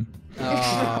ruined mine.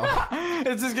 Oh.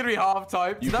 It's just gonna be half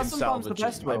typed. That's sometimes the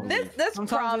best way. This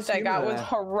prompt I got was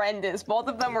horrendous. Both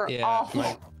of them were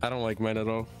awful. I don't like mine at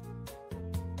all.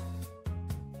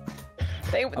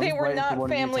 They were not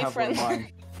family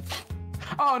friendly.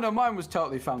 Oh no, mine was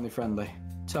totally family friendly.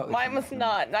 Totally. Mine was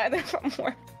not. Neither of them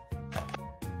were.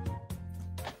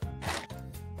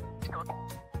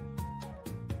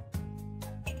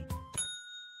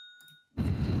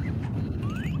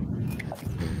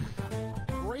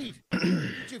 Great.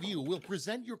 Each of you will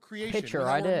present your creation with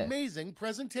our amazing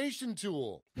presentation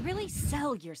tool. Really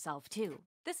sell yourself, too.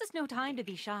 This is no time to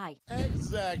be shy.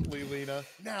 Exactly, Lena.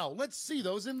 Now, let's see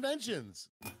those inventions.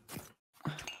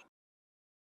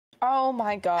 Oh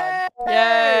my god.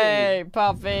 Yay,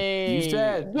 Puffy! You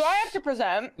said. Do I have to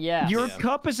present? Yeah. Your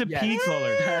cup is a pea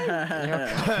color.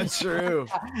 That's true.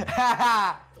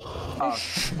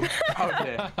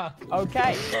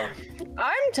 Okay.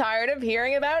 I'm tired of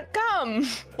hearing about cum.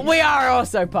 We are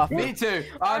also, Puffy. Me too.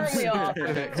 Aren't we all?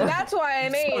 So that's why I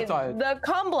made tired. the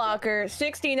cum blocker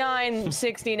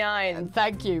 6969.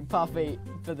 Thank you, Puffy,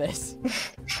 for this.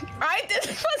 I did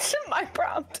listen to my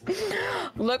prompt.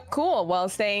 Look cool while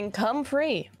staying cum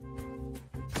free.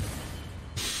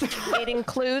 It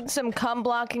includes some cum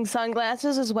blocking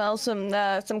sunglasses as well as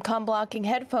some cum blocking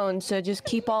headphones to just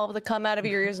keep all of the cum out of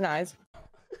your ears and eyes.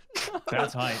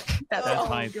 That's hype. That's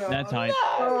hype. God. That's hype.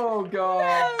 Oh god.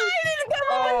 I didn't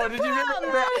come up with the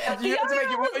prompt. You had to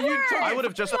make it. I would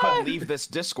have just put leave this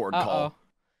Discord call.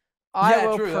 I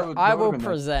will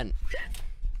present.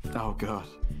 Oh god.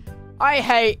 I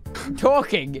hate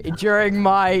talking during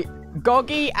my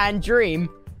Goggy and Dream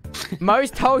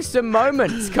most wholesome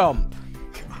moments comp.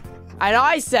 And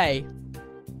I say,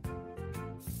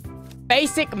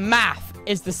 basic math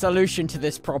is the solution to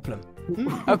this problem.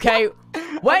 Okay?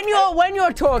 When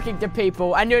you're talking to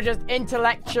people and you're just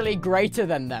intellectually greater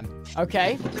than them,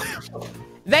 okay?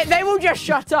 They will just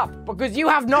shut up because you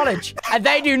have knowledge and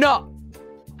they do not.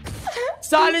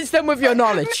 Silence them with your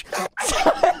knowledge.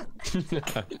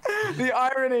 The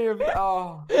irony of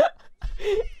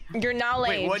your knowledge.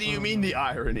 Wait, what do you mean the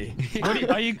irony? What do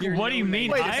you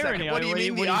mean Wait a irony? second, what do you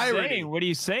mean the irony? What are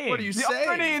you saying? What are you the saying?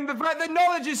 irony in the fact that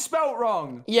knowledge is spelt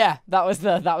wrong. Yeah, that was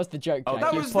the joke. Oh, Jack.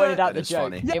 that You was pointed out that the is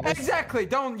joke. funny. Yeah, It was, exactly.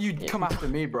 Don't you come after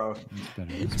me, bro.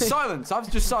 Silence.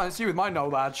 I've just silenced you with my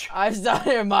knowledge. I've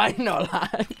started my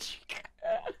knowledge.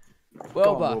 Go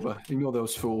on, Wilbur. Wilbur. Ignore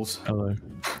those fools. Hello.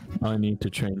 I need to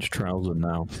change trouser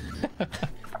now.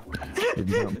 If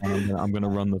you don't mind, I'm gonna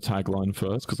run the tagline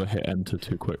first because I hit enter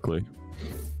too quickly.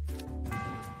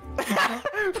 Is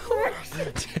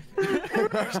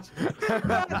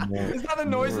that the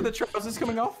noise of the trousers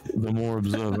coming off? The more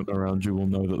observant around you will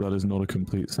know that that is not a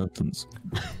complete sentence.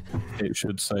 It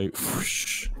should say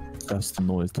whoosh. That's the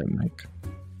noise they make.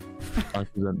 I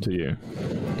present to you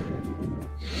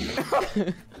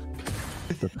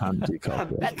the panty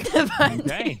cover.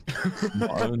 Okay.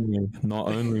 Not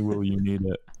only will you need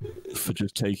it for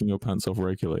just taking your pants off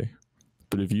regularly,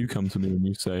 but if you come to me and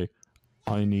you say,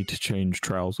 I need to change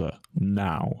trouser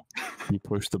now, you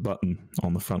push the button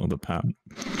on the front of the pant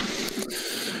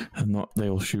and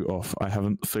they'll shoot off. I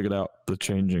haven't figured out the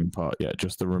changing part yet,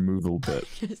 just the removal bit.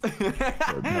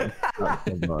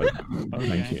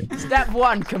 Thank you. Step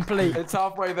 1 complete. It's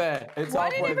halfway there. It's Why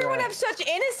halfway did everyone there. have such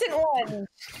innocent ones?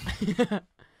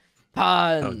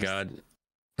 Puns. Oh god.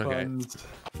 Okay.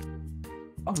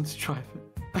 Punz drive.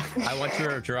 I want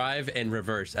to drive and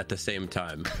reverse at the same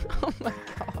time. Oh my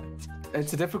god.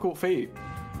 It's a difficult feat.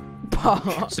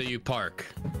 So you park.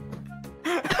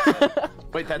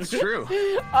 Wait, that's true.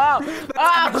 That's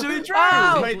actually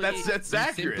true. Wait, that's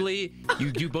accurate. Simply, you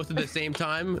do both at the same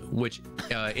time, which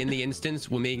in the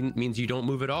instance means you don't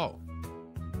move at all.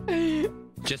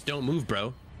 Just don't move,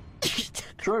 bro.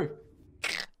 True.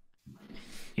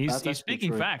 He's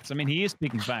speaking facts. I mean, he is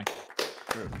speaking facts.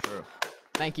 True.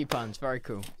 Thank you, Punz. Very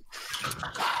cool.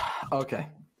 Okay.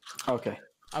 Okay,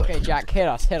 Jack, hit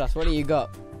us. What do you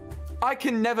got? I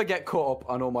can never get caught up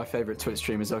on all my favorite Twitch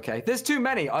streamers, okay? There's too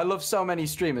many. I love so many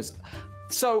streamers.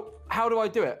 So, how do I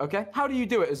do it, okay? How do you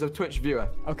do it as a Twitch viewer?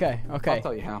 Okay. I'll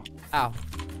tell you how. Ow.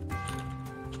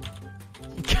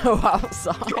 Go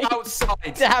outside. Go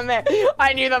outside. Damn it.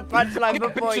 I knew the punchline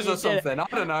before you pictures or did it. something. I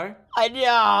don't know.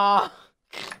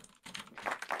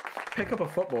 Pick up a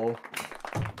football.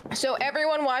 So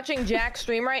everyone watching Jack's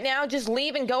stream right now, just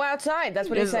leave and go outside. That's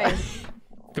what he's saying.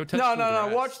 Go touch No.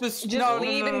 Watch this. Just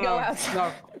leave and go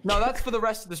outside. No, that's for the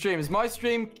rest of the stream. It's my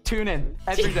stream. Tune in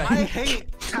every day. I hate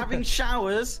having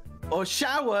showers or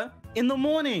shower in the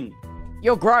morning.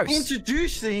 You're gross.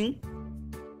 Introducing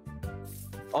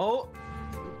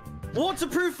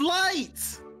waterproof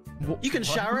lights. You can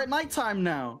shower at nighttime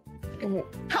now.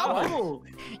 How?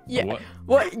 Yeah.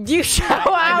 What? Do you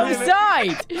shower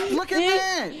outside? Look at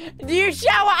that. Do you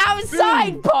shower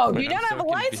outside, Ponk? You don't have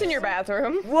lights in your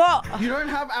bathroom. What? You don't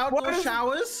have outdoor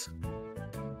showers?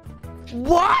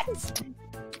 What?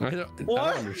 I don't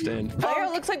understand. Fire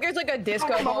looks like there's like a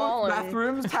disco ball. And...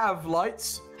 Bathrooms have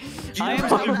lights. I am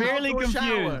severely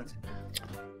confused.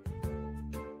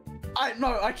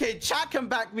 Okay, chat can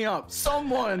back me up.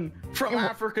 Someone from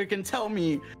Africa can tell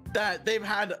me that they've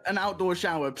had an outdoor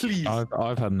shower, please.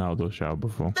 I've had an outdoor shower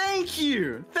before. Thank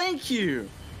you.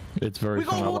 It's very We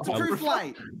got fun. waterproof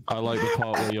light. I like the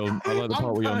part where you're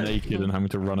naked and having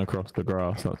to run across the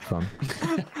grass. That's fun.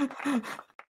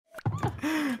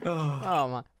 Oh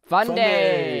my.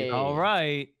 Fundy. All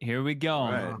right, here we go.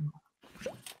 Right.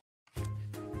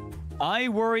 I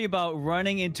worry about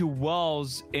running into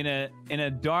walls in a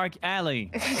dark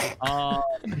alley.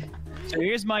 So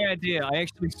here's my idea. I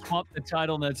actually swapped the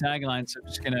title and the tagline, so I'm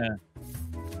just gonna.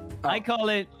 I call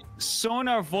it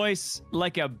 "Sonar Voice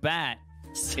Like a Bat."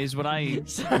 Is what I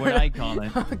call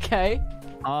it. Okay.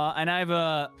 And I have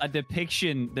a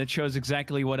depiction that shows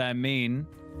exactly what I mean.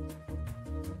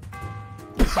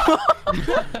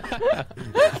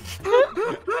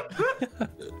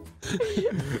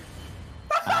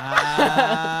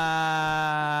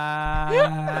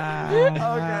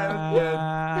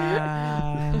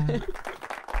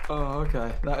 Oh,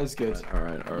 okay. That is good. All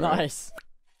right. Nice.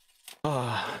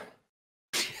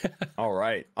 All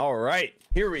right.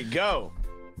 Here we go.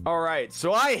 All right.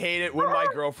 So I hate it when my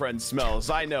girlfriend smells.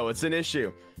 I know it's an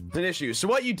issue. So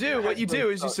what you do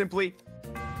is you simply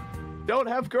don't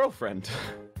have girlfriend.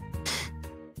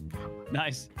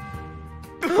 Nice.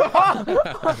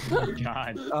 Oh,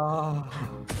 God.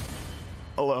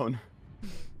 Alone.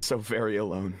 So very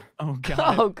alone. Oh,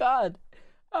 God. Oh, God.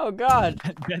 Oh, God.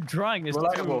 That drawing is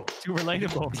too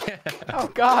relatable. Oh,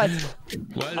 God.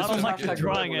 I don't like the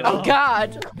drawing at all. Oh,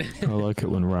 God. I like it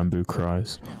when Ranboo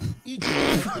cries. Give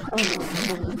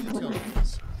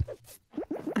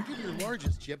your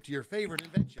largest chip to your favorite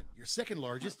invention. Your second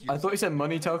largest. I thought he said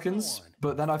money tokens,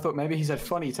 but then I thought maybe he said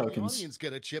funny tokens. Audience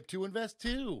get a chip to invest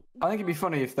too. I think it'd be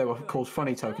funny if they were called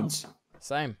funny tokens.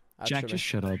 Same. Actually. Jack, just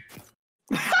shut up.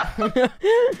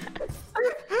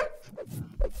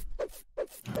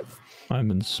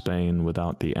 I'm in Spain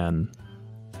without the N.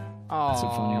 That's a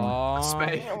funny one.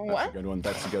 Spain.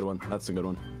 That's a good one.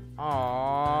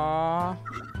 Aww.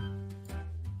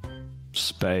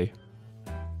 Spay.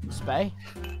 Spay?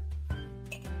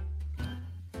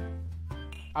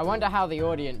 I wonder how the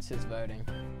audience is voting.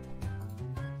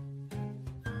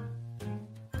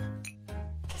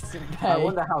 I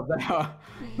wonder how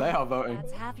they are voting.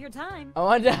 That's half your time. I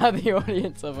wonder how the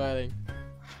audience are voting.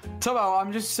 Tubbo,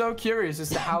 I'm just so curious as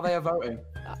to how they are voting.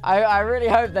 I really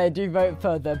hope they do vote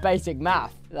for the basic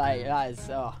math. Like, that is,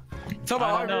 oh. Tubbo,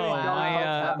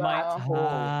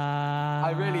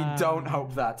 I really don't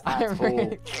hope that at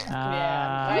all.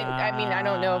 Yeah, I mean, I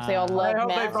don't know if they all love I hope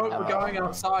math. they vote for going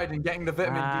outside and getting the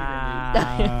vitamin D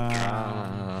they need.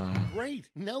 Great.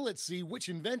 Now let's see which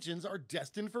inventions are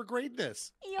destined for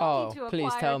greatness. Oh,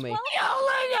 please tell me.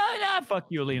 Fuck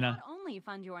you, Lena. Only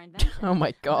fund your invention. Oh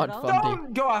my God, Fundy.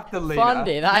 Don't go after Lena.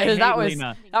 Fundy, that was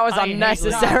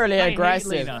unnecessarily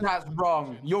aggressive. That's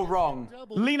wrong. You're wrong.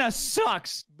 Lena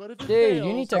sucks. Dude,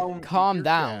 you need to calm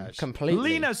down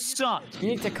completely. Lena sucks. You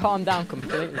need to calm down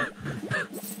completely.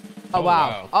 Oh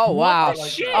wow! Oh wow!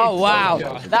 Oh wow!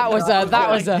 That was a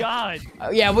God.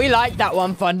 Yeah, we like that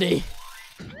one, Fundy.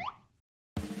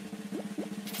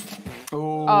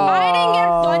 Oh. I didn't get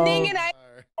funding and I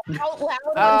out loud.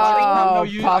 Oh, I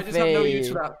just have no use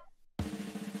for that.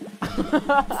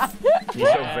 You're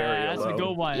so very That's alone. a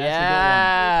good one.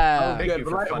 Yeah. Thank you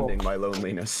for funding my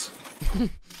loneliness.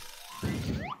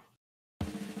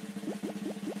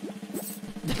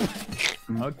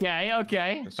 Okay.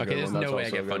 Okay, there's no way I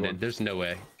get funded. There's no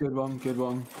way. Good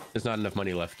one. There's not enough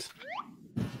money left.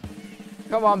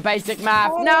 Come on, basic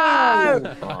math. No! I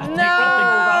think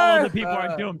all the people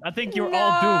are doomed. I think you're all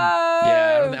doomed.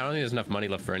 Yeah, I don't think there's enough money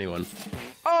left for anyone.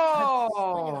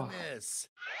 Oh!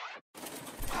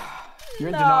 You're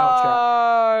in No!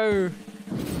 denial, chat.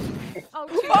 Oh,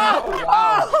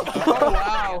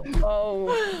 wow. Oh.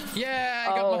 Yeah,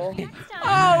 I got money.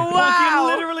 Oh wow!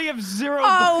 You literally have zero.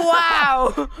 Oh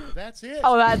wow! That's it.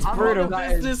 Oh, that's brutal.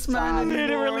 Businessman.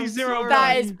 Literally zero.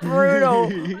 That is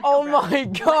brutal. Oh my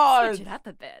God. Switch it up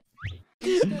a bit.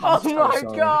 Oh my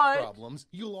God. Problems,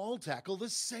 you'll all tackle the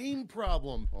same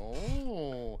problem.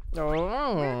 Oh. We're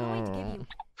going to give you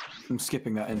I'm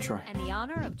skipping that intro. and the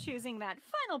honor of choosing that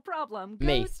final problem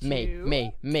Me. goes to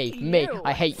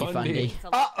I hate you, Fundy.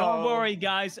 Don't worry,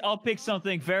 guys. I'll pick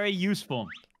something very useful.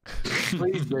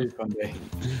 Please do, Fundy.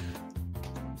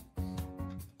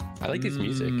 I like this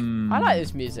music. I like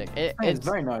this music. It's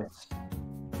very nice.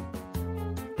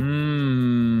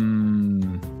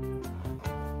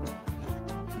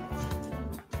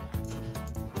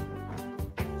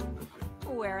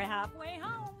 We're halfway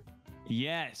home.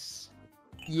 Yes.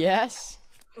 Yes.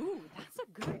 Ooh, that's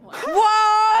a good one.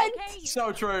 What? Okay,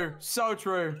 So true. So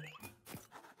true.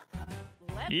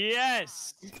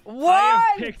 Yes. What?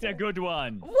 I have picked a good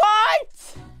one.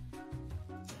 What?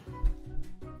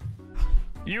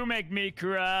 You make me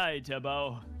cry,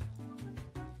 Tubbo.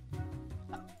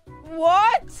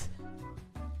 What?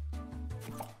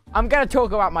 I'm gonna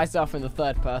talk about myself in the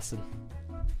third person.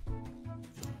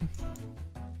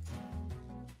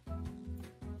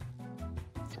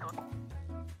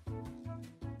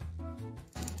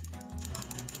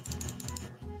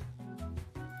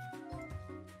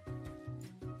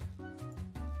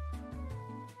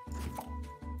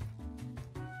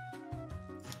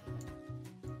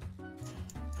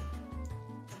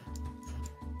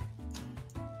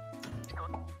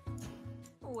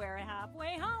 We're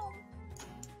halfway home.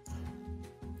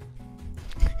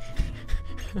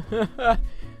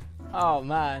 Oh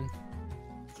man.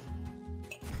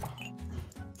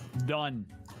 Done.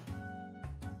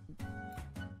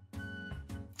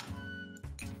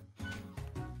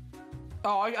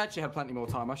 Oh, I actually had plenty more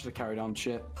time. I should have carried on.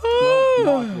 Shit.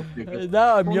 No,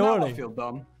 I'm Now yawning. I feel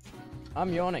dumb.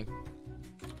 I'm yawning.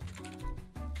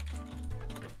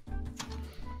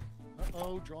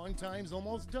 Uh-oh, drawing time's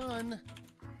almost done.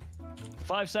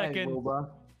 5 seconds. Hey, Wilbur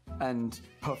and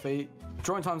Puffy.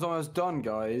 Drawing time's almost done,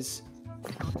 guys.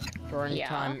 Drawing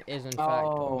time is in fact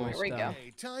Oh, almost here we done. go.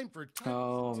 Hey, time for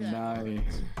Oh no.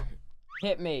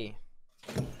 Hit me.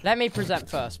 Let me present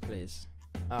first, please.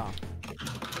 Oh.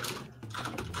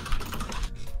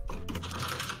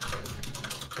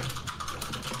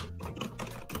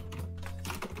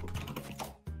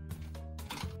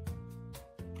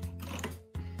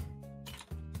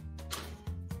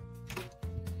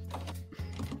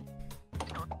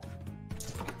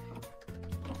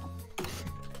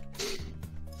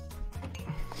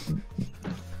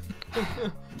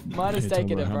 Mine is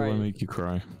taking Tubbo, a how do I break. make you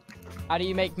cry? How do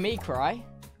you make me cry?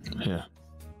 Yeah,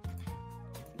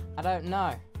 I don't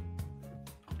know.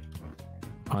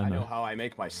 I I know know. how I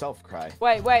make myself cry.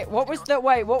 What was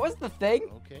the thing?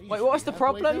 Okay, you Wait, should what was be the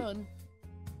halfway problem? done.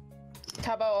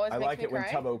 Tubbo always I makes like me it when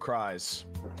cry. Tubbo cries.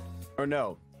 Or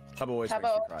no, Tubbo always Tubbo makes me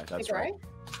always cry. makes me That's cry? right.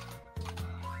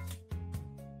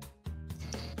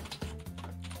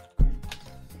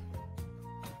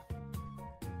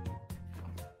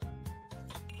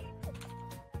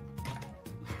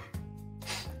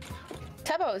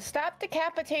 Tubbo, stop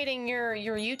decapitating your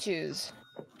U2s.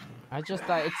 I just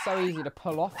it's so easy to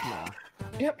pull off now.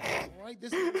 Yep. All right,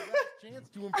 this is your last chance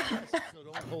to impress, so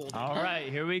don't hold it. All right,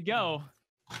 here we go.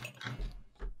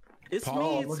 It's Oh,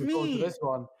 me, I'm it's looking forward to me. this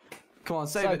one. Come on,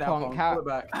 save So, it now, Ponk, Ponk. how- Pull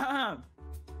it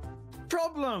back.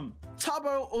 Problem.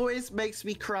 Tubbo always makes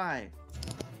me cry.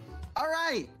 All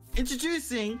right,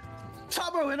 introducing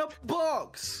Tubbo in a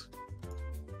box.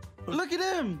 Look at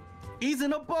him. He's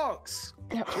in a box.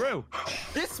 True.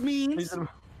 This means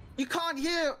you can't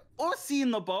hear or see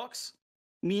in the box,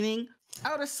 meaning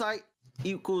out of sight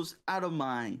equals out of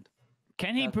mind.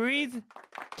 Can he breathe?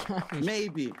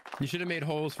 Maybe. You should have made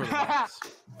holes for the box.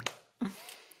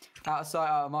 Out of sight,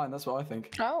 out of mind. That's what I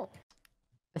think. Oh.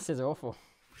 This is awful.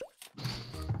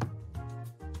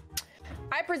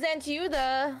 I present you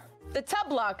the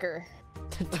tub locker.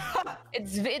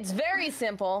 It's very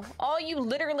simple. All you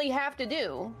literally have to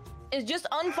do is just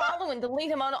unfollow and delete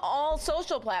him on all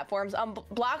social platforms.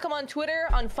 Block him on Twitter,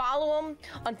 unfollow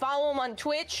him on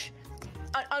Twitch,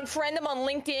 unfriend him on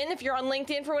LinkedIn if you're on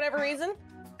LinkedIn for whatever reason.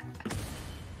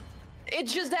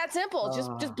 It's just that simple.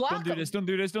 Just block Don't do him. this. Don't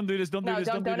do this. Don't do this. Don't do No, this.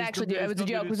 don't actually do it. It was a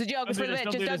joke. It was a joke. It was for the bit.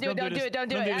 Just don't do it. Don't do it. Don't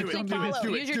do it. Actually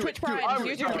follow. Use your Twitch Prime.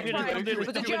 Use your Twitch Prime. It was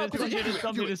a joke. It was a joke.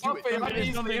 Don't do this. Puffy, I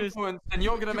need the influence, and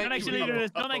you're gonna make Don't actually do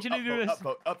this. Don't actually do this.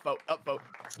 Upvote, upvote, upvote.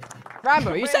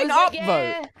 Rambo, you saying Ranboo's like, upvote?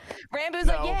 yeah. Ranboo's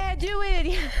like, No. yeah, do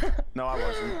it. No, I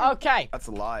wasn't. Okay. That's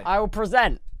a lie. I will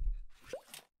present.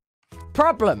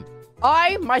 Problem.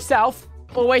 I, myself,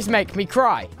 always make me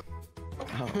cry.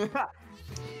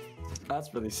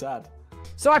 That's really sad.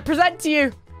 So I present to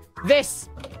you this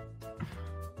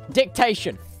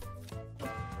dictation.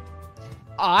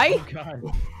 I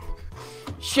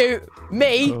shoot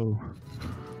me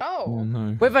Oh.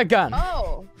 no. with a gun.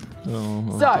 Oh.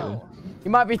 Oh, So,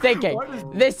 you might be thinking,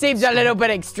 this seems a little bit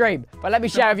extreme, but let me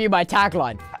share with you my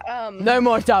tagline. No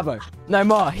more Tubbo. No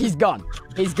more. He's gone.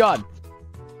 He's gone.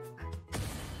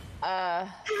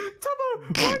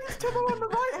 Tubbo, why does Tubbo on the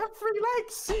right have 3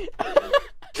 legs?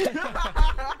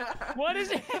 What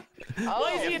is it? Oh,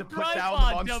 Why is You he have a to put down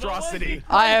tripod, the Tubbo? monstrosity.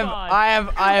 I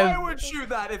have. I would shoot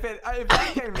that if that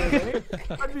came with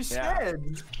me. I'd be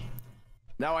scared.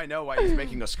 Now I know why he's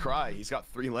making us cry. He's got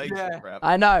 3 legs. Yeah. Crap.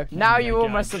 I know. Now you all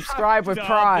God. must subscribe with Stop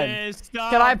Prime. this,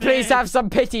 stop Can I please this. have some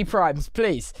pity primes,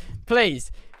 please?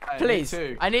 Please. Please. Me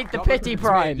too. I need the Not pity because it's me,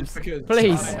 primes. just because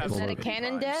Please. I have Is that a Please.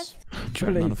 canon death? Jack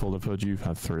Please. Manifold, I've heard you've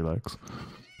had 3 legs.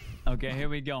 Okay, here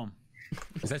we go.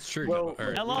 That's true. Well,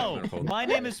 or- Hello, Manifold. my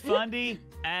name is Fundy,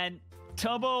 and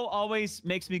Tubbo always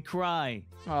makes me cry.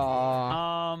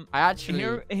 Aww. I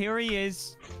actually. Here he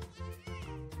is.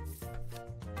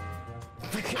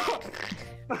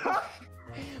 Why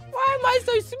am I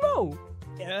so small?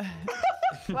 Yeah.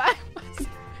 Why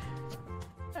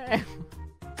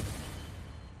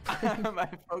I'm a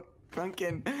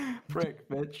fucking prick,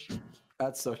 bitch.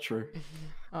 That's so true.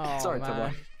 Oh, Sorry,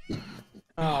 man. Tubbo.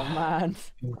 Oh, man.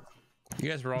 You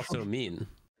guys were all so mean.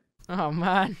 Oh,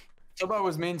 man. Tubbo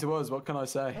was mean to us. What can I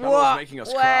say? Tubbo was making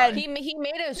us cry. He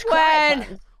made us cry.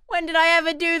 When did I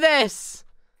ever do this?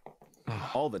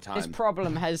 All the time. This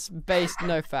problem has based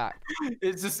no fact.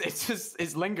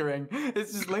 It's lingering.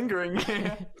 It's just lingering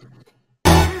here.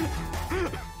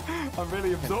 I'm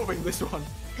really absorbing this one.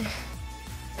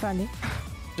 Fundy.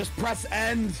 Just press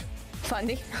end.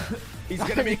 Fundy. He's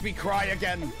gonna make me cry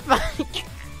again.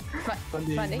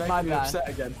 Fundy, Fundy. make My me bad. upset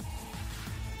again.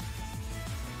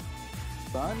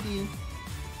 Fundy.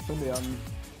 Fundy,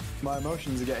 my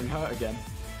emotions are getting hurt again.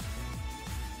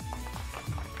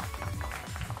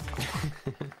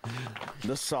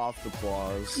 The soft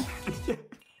applause.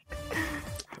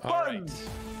 All right.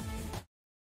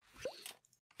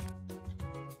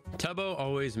 Tubbo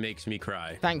always makes me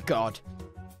cry. Thank God.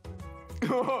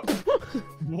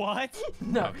 What?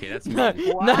 No. Okay, that's No.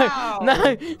 mean. Wow.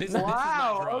 No. This is Wow,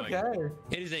 not drawing. okay.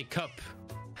 It is a cup.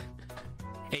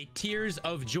 A Tears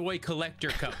of Joy collector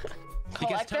cup.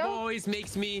 Because Collecto? Tubbo always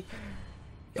makes me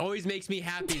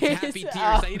happy. Tears Happy tears.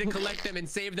 of- I need to collect them and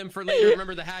save them for later.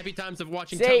 Remember the happy times of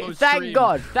watching See, Tubbo's thank stream.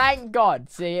 God. Thank God.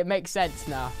 See, it makes sense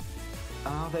now.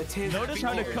 Oh, they're tears. Notice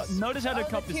how the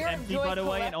cup is tear of empty, joy by the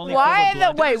way, and only Why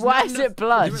filled with the blood. wait? There's Why not is enough- it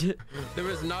blood? There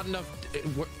was not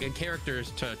enough characters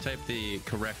to type the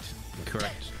correct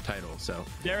title, so.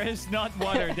 There is not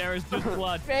water. There is just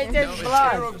blood. It's No, just it's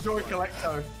blood. Tear of Joy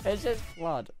Collecto. It's just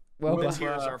blood. The Well,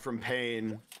 tears are from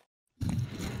pain.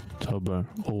 Tubbo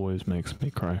always makes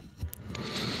me cry.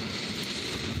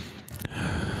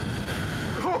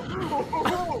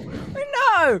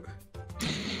 no.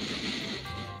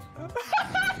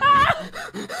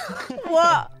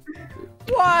 What?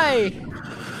 Why?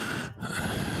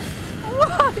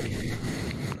 What?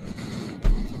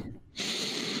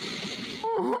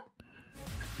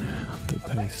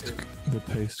 The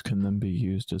paste can then be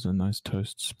used as a nice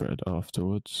toast spread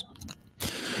afterwards.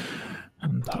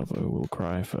 And Tubbo will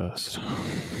cry first.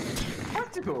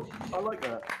 Practical. I like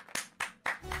that.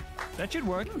 That should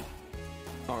work.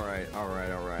 Alright.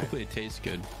 Hopefully it tastes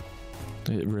good.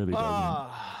 It really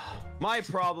doesn't. My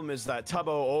problem is that Tubbo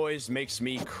always makes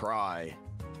me cry.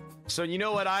 So you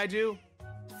know what I do?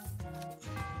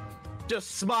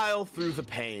 Just smile through the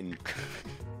pain.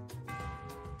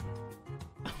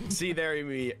 See, there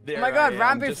you there. Oh my God,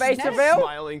 I am, Ranboo just face reveal?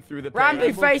 Smiling through the pain.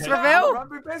 Ranboo face reveal?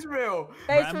 Ranboo face reveal.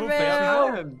 Face Ranboo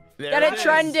reveal. There Get it is.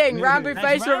 trending. Ranboo That's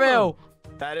face Ranboo. reveal.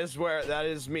 That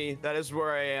is me. That is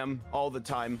where I am all the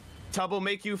time. Tubbo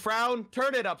make you frown?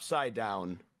 Turn it upside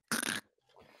down.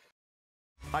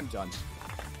 I'm done.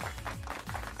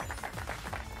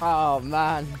 Oh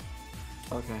man.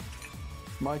 Okay.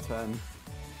 My turn.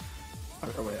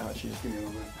 Oh wait, actually, just give me a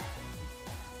moment.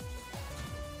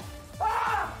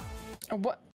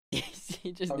 What?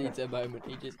 He just needs a moment.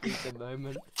 He just needs a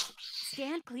moment.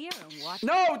 Stand clear and watch.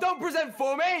 No, don't present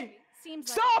for me! Seems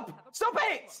like Stop! Stop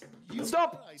it!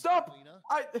 Stop! Stop!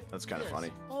 That's kind of funny.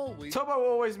 Tubbo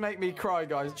always make me cry,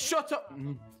 guys. Shut up!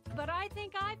 But I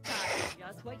think I've got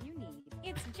just what you need.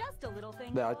 It's just a little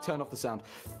thing. There, I turn off the sound.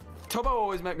 Tubbo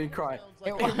always make me cry.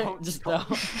 It won't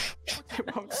Stop.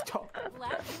 It won't stop.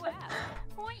 Glad you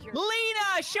asked. Point your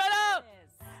Lena, shut up!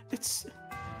 It's.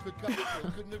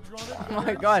 Oh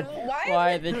my God.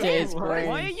 Why are the tears Why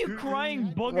are green? you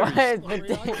crying boogers? Why is the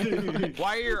tears?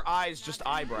 Why are your eyes just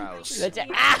eyebrows? The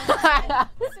te-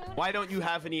 Why don't you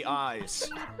have any eyes?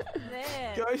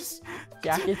 Guys.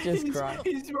 Jack is just crying.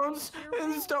 He wants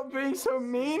to stop being so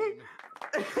mean.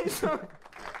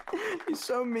 He's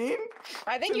so mean.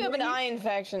 I think you have an eye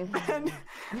infection. And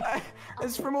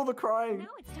it's from all the crying. Now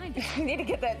it's time to You need to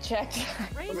get that checked.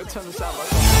 I'm gonna turn the sound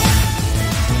back on.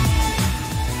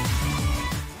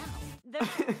 the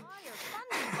fire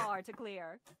bar to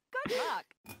clear. Good luck.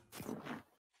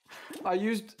 I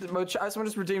used. Someone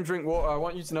just redeemed drink water. I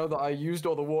want you to know that I used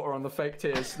all the water on the fake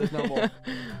tears. There's no more.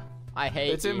 I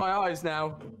hate It's you. in my eyes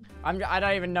now. I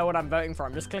don't even know what I'm voting for.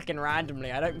 I'm just clicking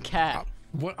randomly. I don't care.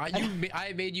 What are you?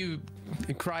 I made you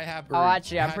cry happy. Oh,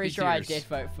 actually, I'm pretty sure tears. I did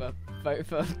vote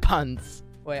for Punz.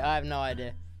 Wait, I have no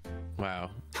idea.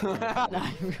 Wow. No,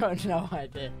 I've got no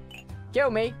idea. Kill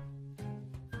me.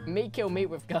 Me kill me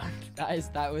with gun.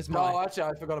 That was mine. No, actually,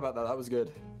 I forgot about that. That was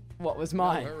good. What was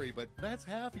mine? Don't worry, but that's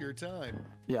half your time.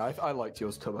 Yeah, I liked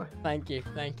yours, Tubbo. Thank you,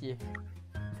 thank you.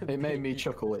 It made me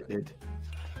chuckle. It did.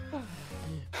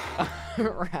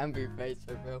 Ranboo face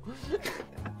reveal.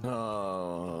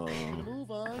 Oh.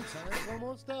 Move on. Time's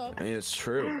almost up. I mean, it's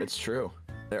true. It's true.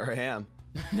 There I am.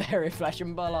 Very flesh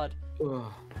and blood.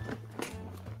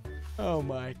 Oh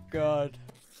my god.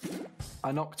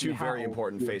 I knocked Two very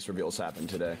important face reveals happened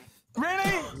today.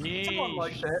 Really? Someone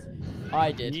liked it.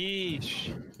 I did. Yeesh.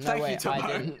 No, Thank wait, you, I Tubbo.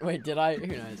 didn't. Wait, did I? Who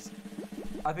knows?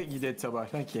 I think you did, Tubbo.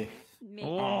 Thank you.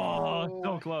 Oh,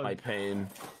 so close. My pain.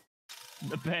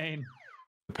 The pain.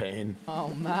 The pain. Oh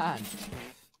man.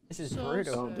 This is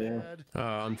brutal. Oh dear.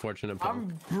 Unfortunate.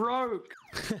 I'm broke.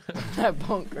 That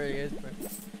Ponk really is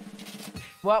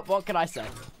broke. What can I say?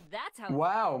 That's how.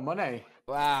 Wow, money.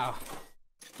 Wow.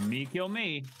 Me kill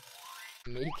me.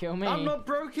 Me kill me. I'm not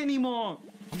broke anymore.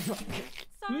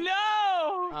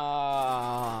 No!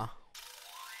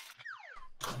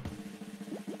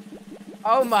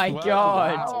 Oh my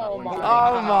god. Wow.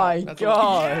 Oh my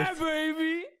god. Yeah,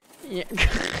 baby. Yeah.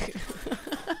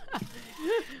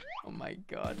 Oh my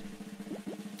god.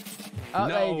 Oh,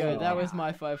 there you go. That was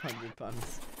my 500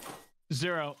 puns.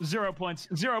 0 points.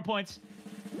 0 points.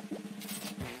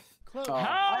 Close.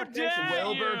 How dare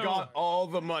Wilbur you? got all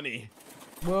the money.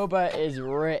 Wilbur is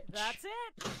rich. That's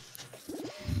it.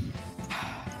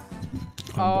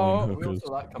 I'm buying We all hookers.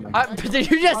 saw that coming.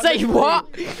 Did you just say what?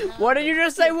 What did you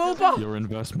just say, Wilbur? Your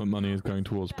investment money is going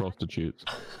towards prostitutes.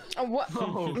 What?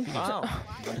 Wow.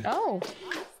 Oh.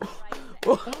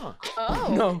 Oh.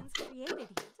 Oh. No. Created here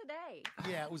today.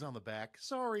 Yeah, it was on the back.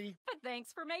 Sorry. But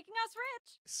thanks for making us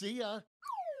rich. See ya.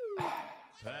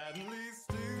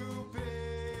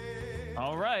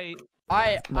 All right.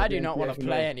 I do not want to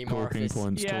play anymore. Talking This.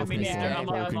 points, Yeah, me talking neither. points, I'm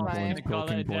talking fine. points, Call it a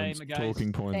talking day, points, my guys.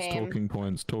 talking points, Same. talking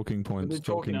points, talking points,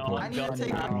 talking No, points. I'm done.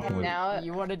 take talking a points. Now,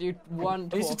 You want to do one?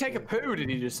 He used to take a talking. poo, did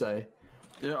he just say?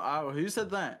 Yeah, oh, who said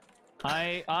that?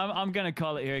 I'm gonna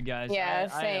call it here, guys. Yeah,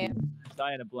 I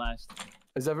had a blast.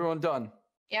 Is everyone done?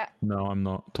 yeah. No, I'm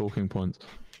not. Talking points.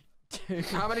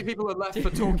 How many people are left for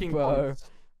talking Bro. points?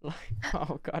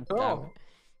 Oh god damn Oh. it.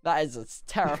 That is a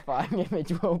terrifying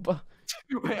image, Wilbur.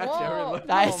 Wait, actually, I really like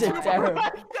That is a terrible.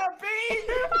 Like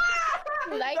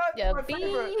That's my the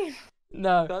favorite. bee.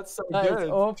 No. That's so That is good.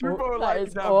 awful. Tubbo That likes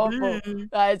is that awful. bee.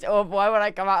 That is awful. Why would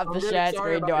I come out of I'm the really shared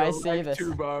sorry screen? Do about I your see leg, this?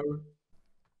 Tubbo.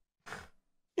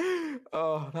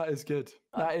 Oh, that is good.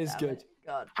 That is Damn good. it.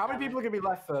 God. How many damn people are gonna be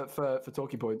left for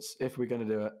talking points if we're gonna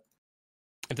do it?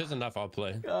 If there's enough, I'll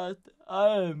play. it. God,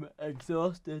 I'm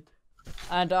exhausted.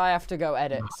 And I have to go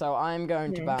edit, so I'm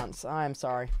going to bounce. I'm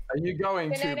sorry. Are you going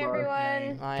Good night, to,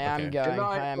 everyone. I am Okay. going. Good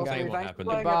night, I am Buffy. going. What Thanks happened?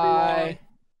 for playing, Goodbye. everyone.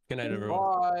 Good night, everyone.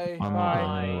 Bye. I'm not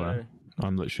going anywhere.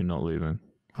 I'm literally not leaving.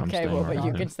 I'm Okay, staying well, right but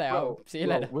you here. can stay. I'll see you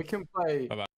later. We can play.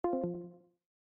 Bye-bye.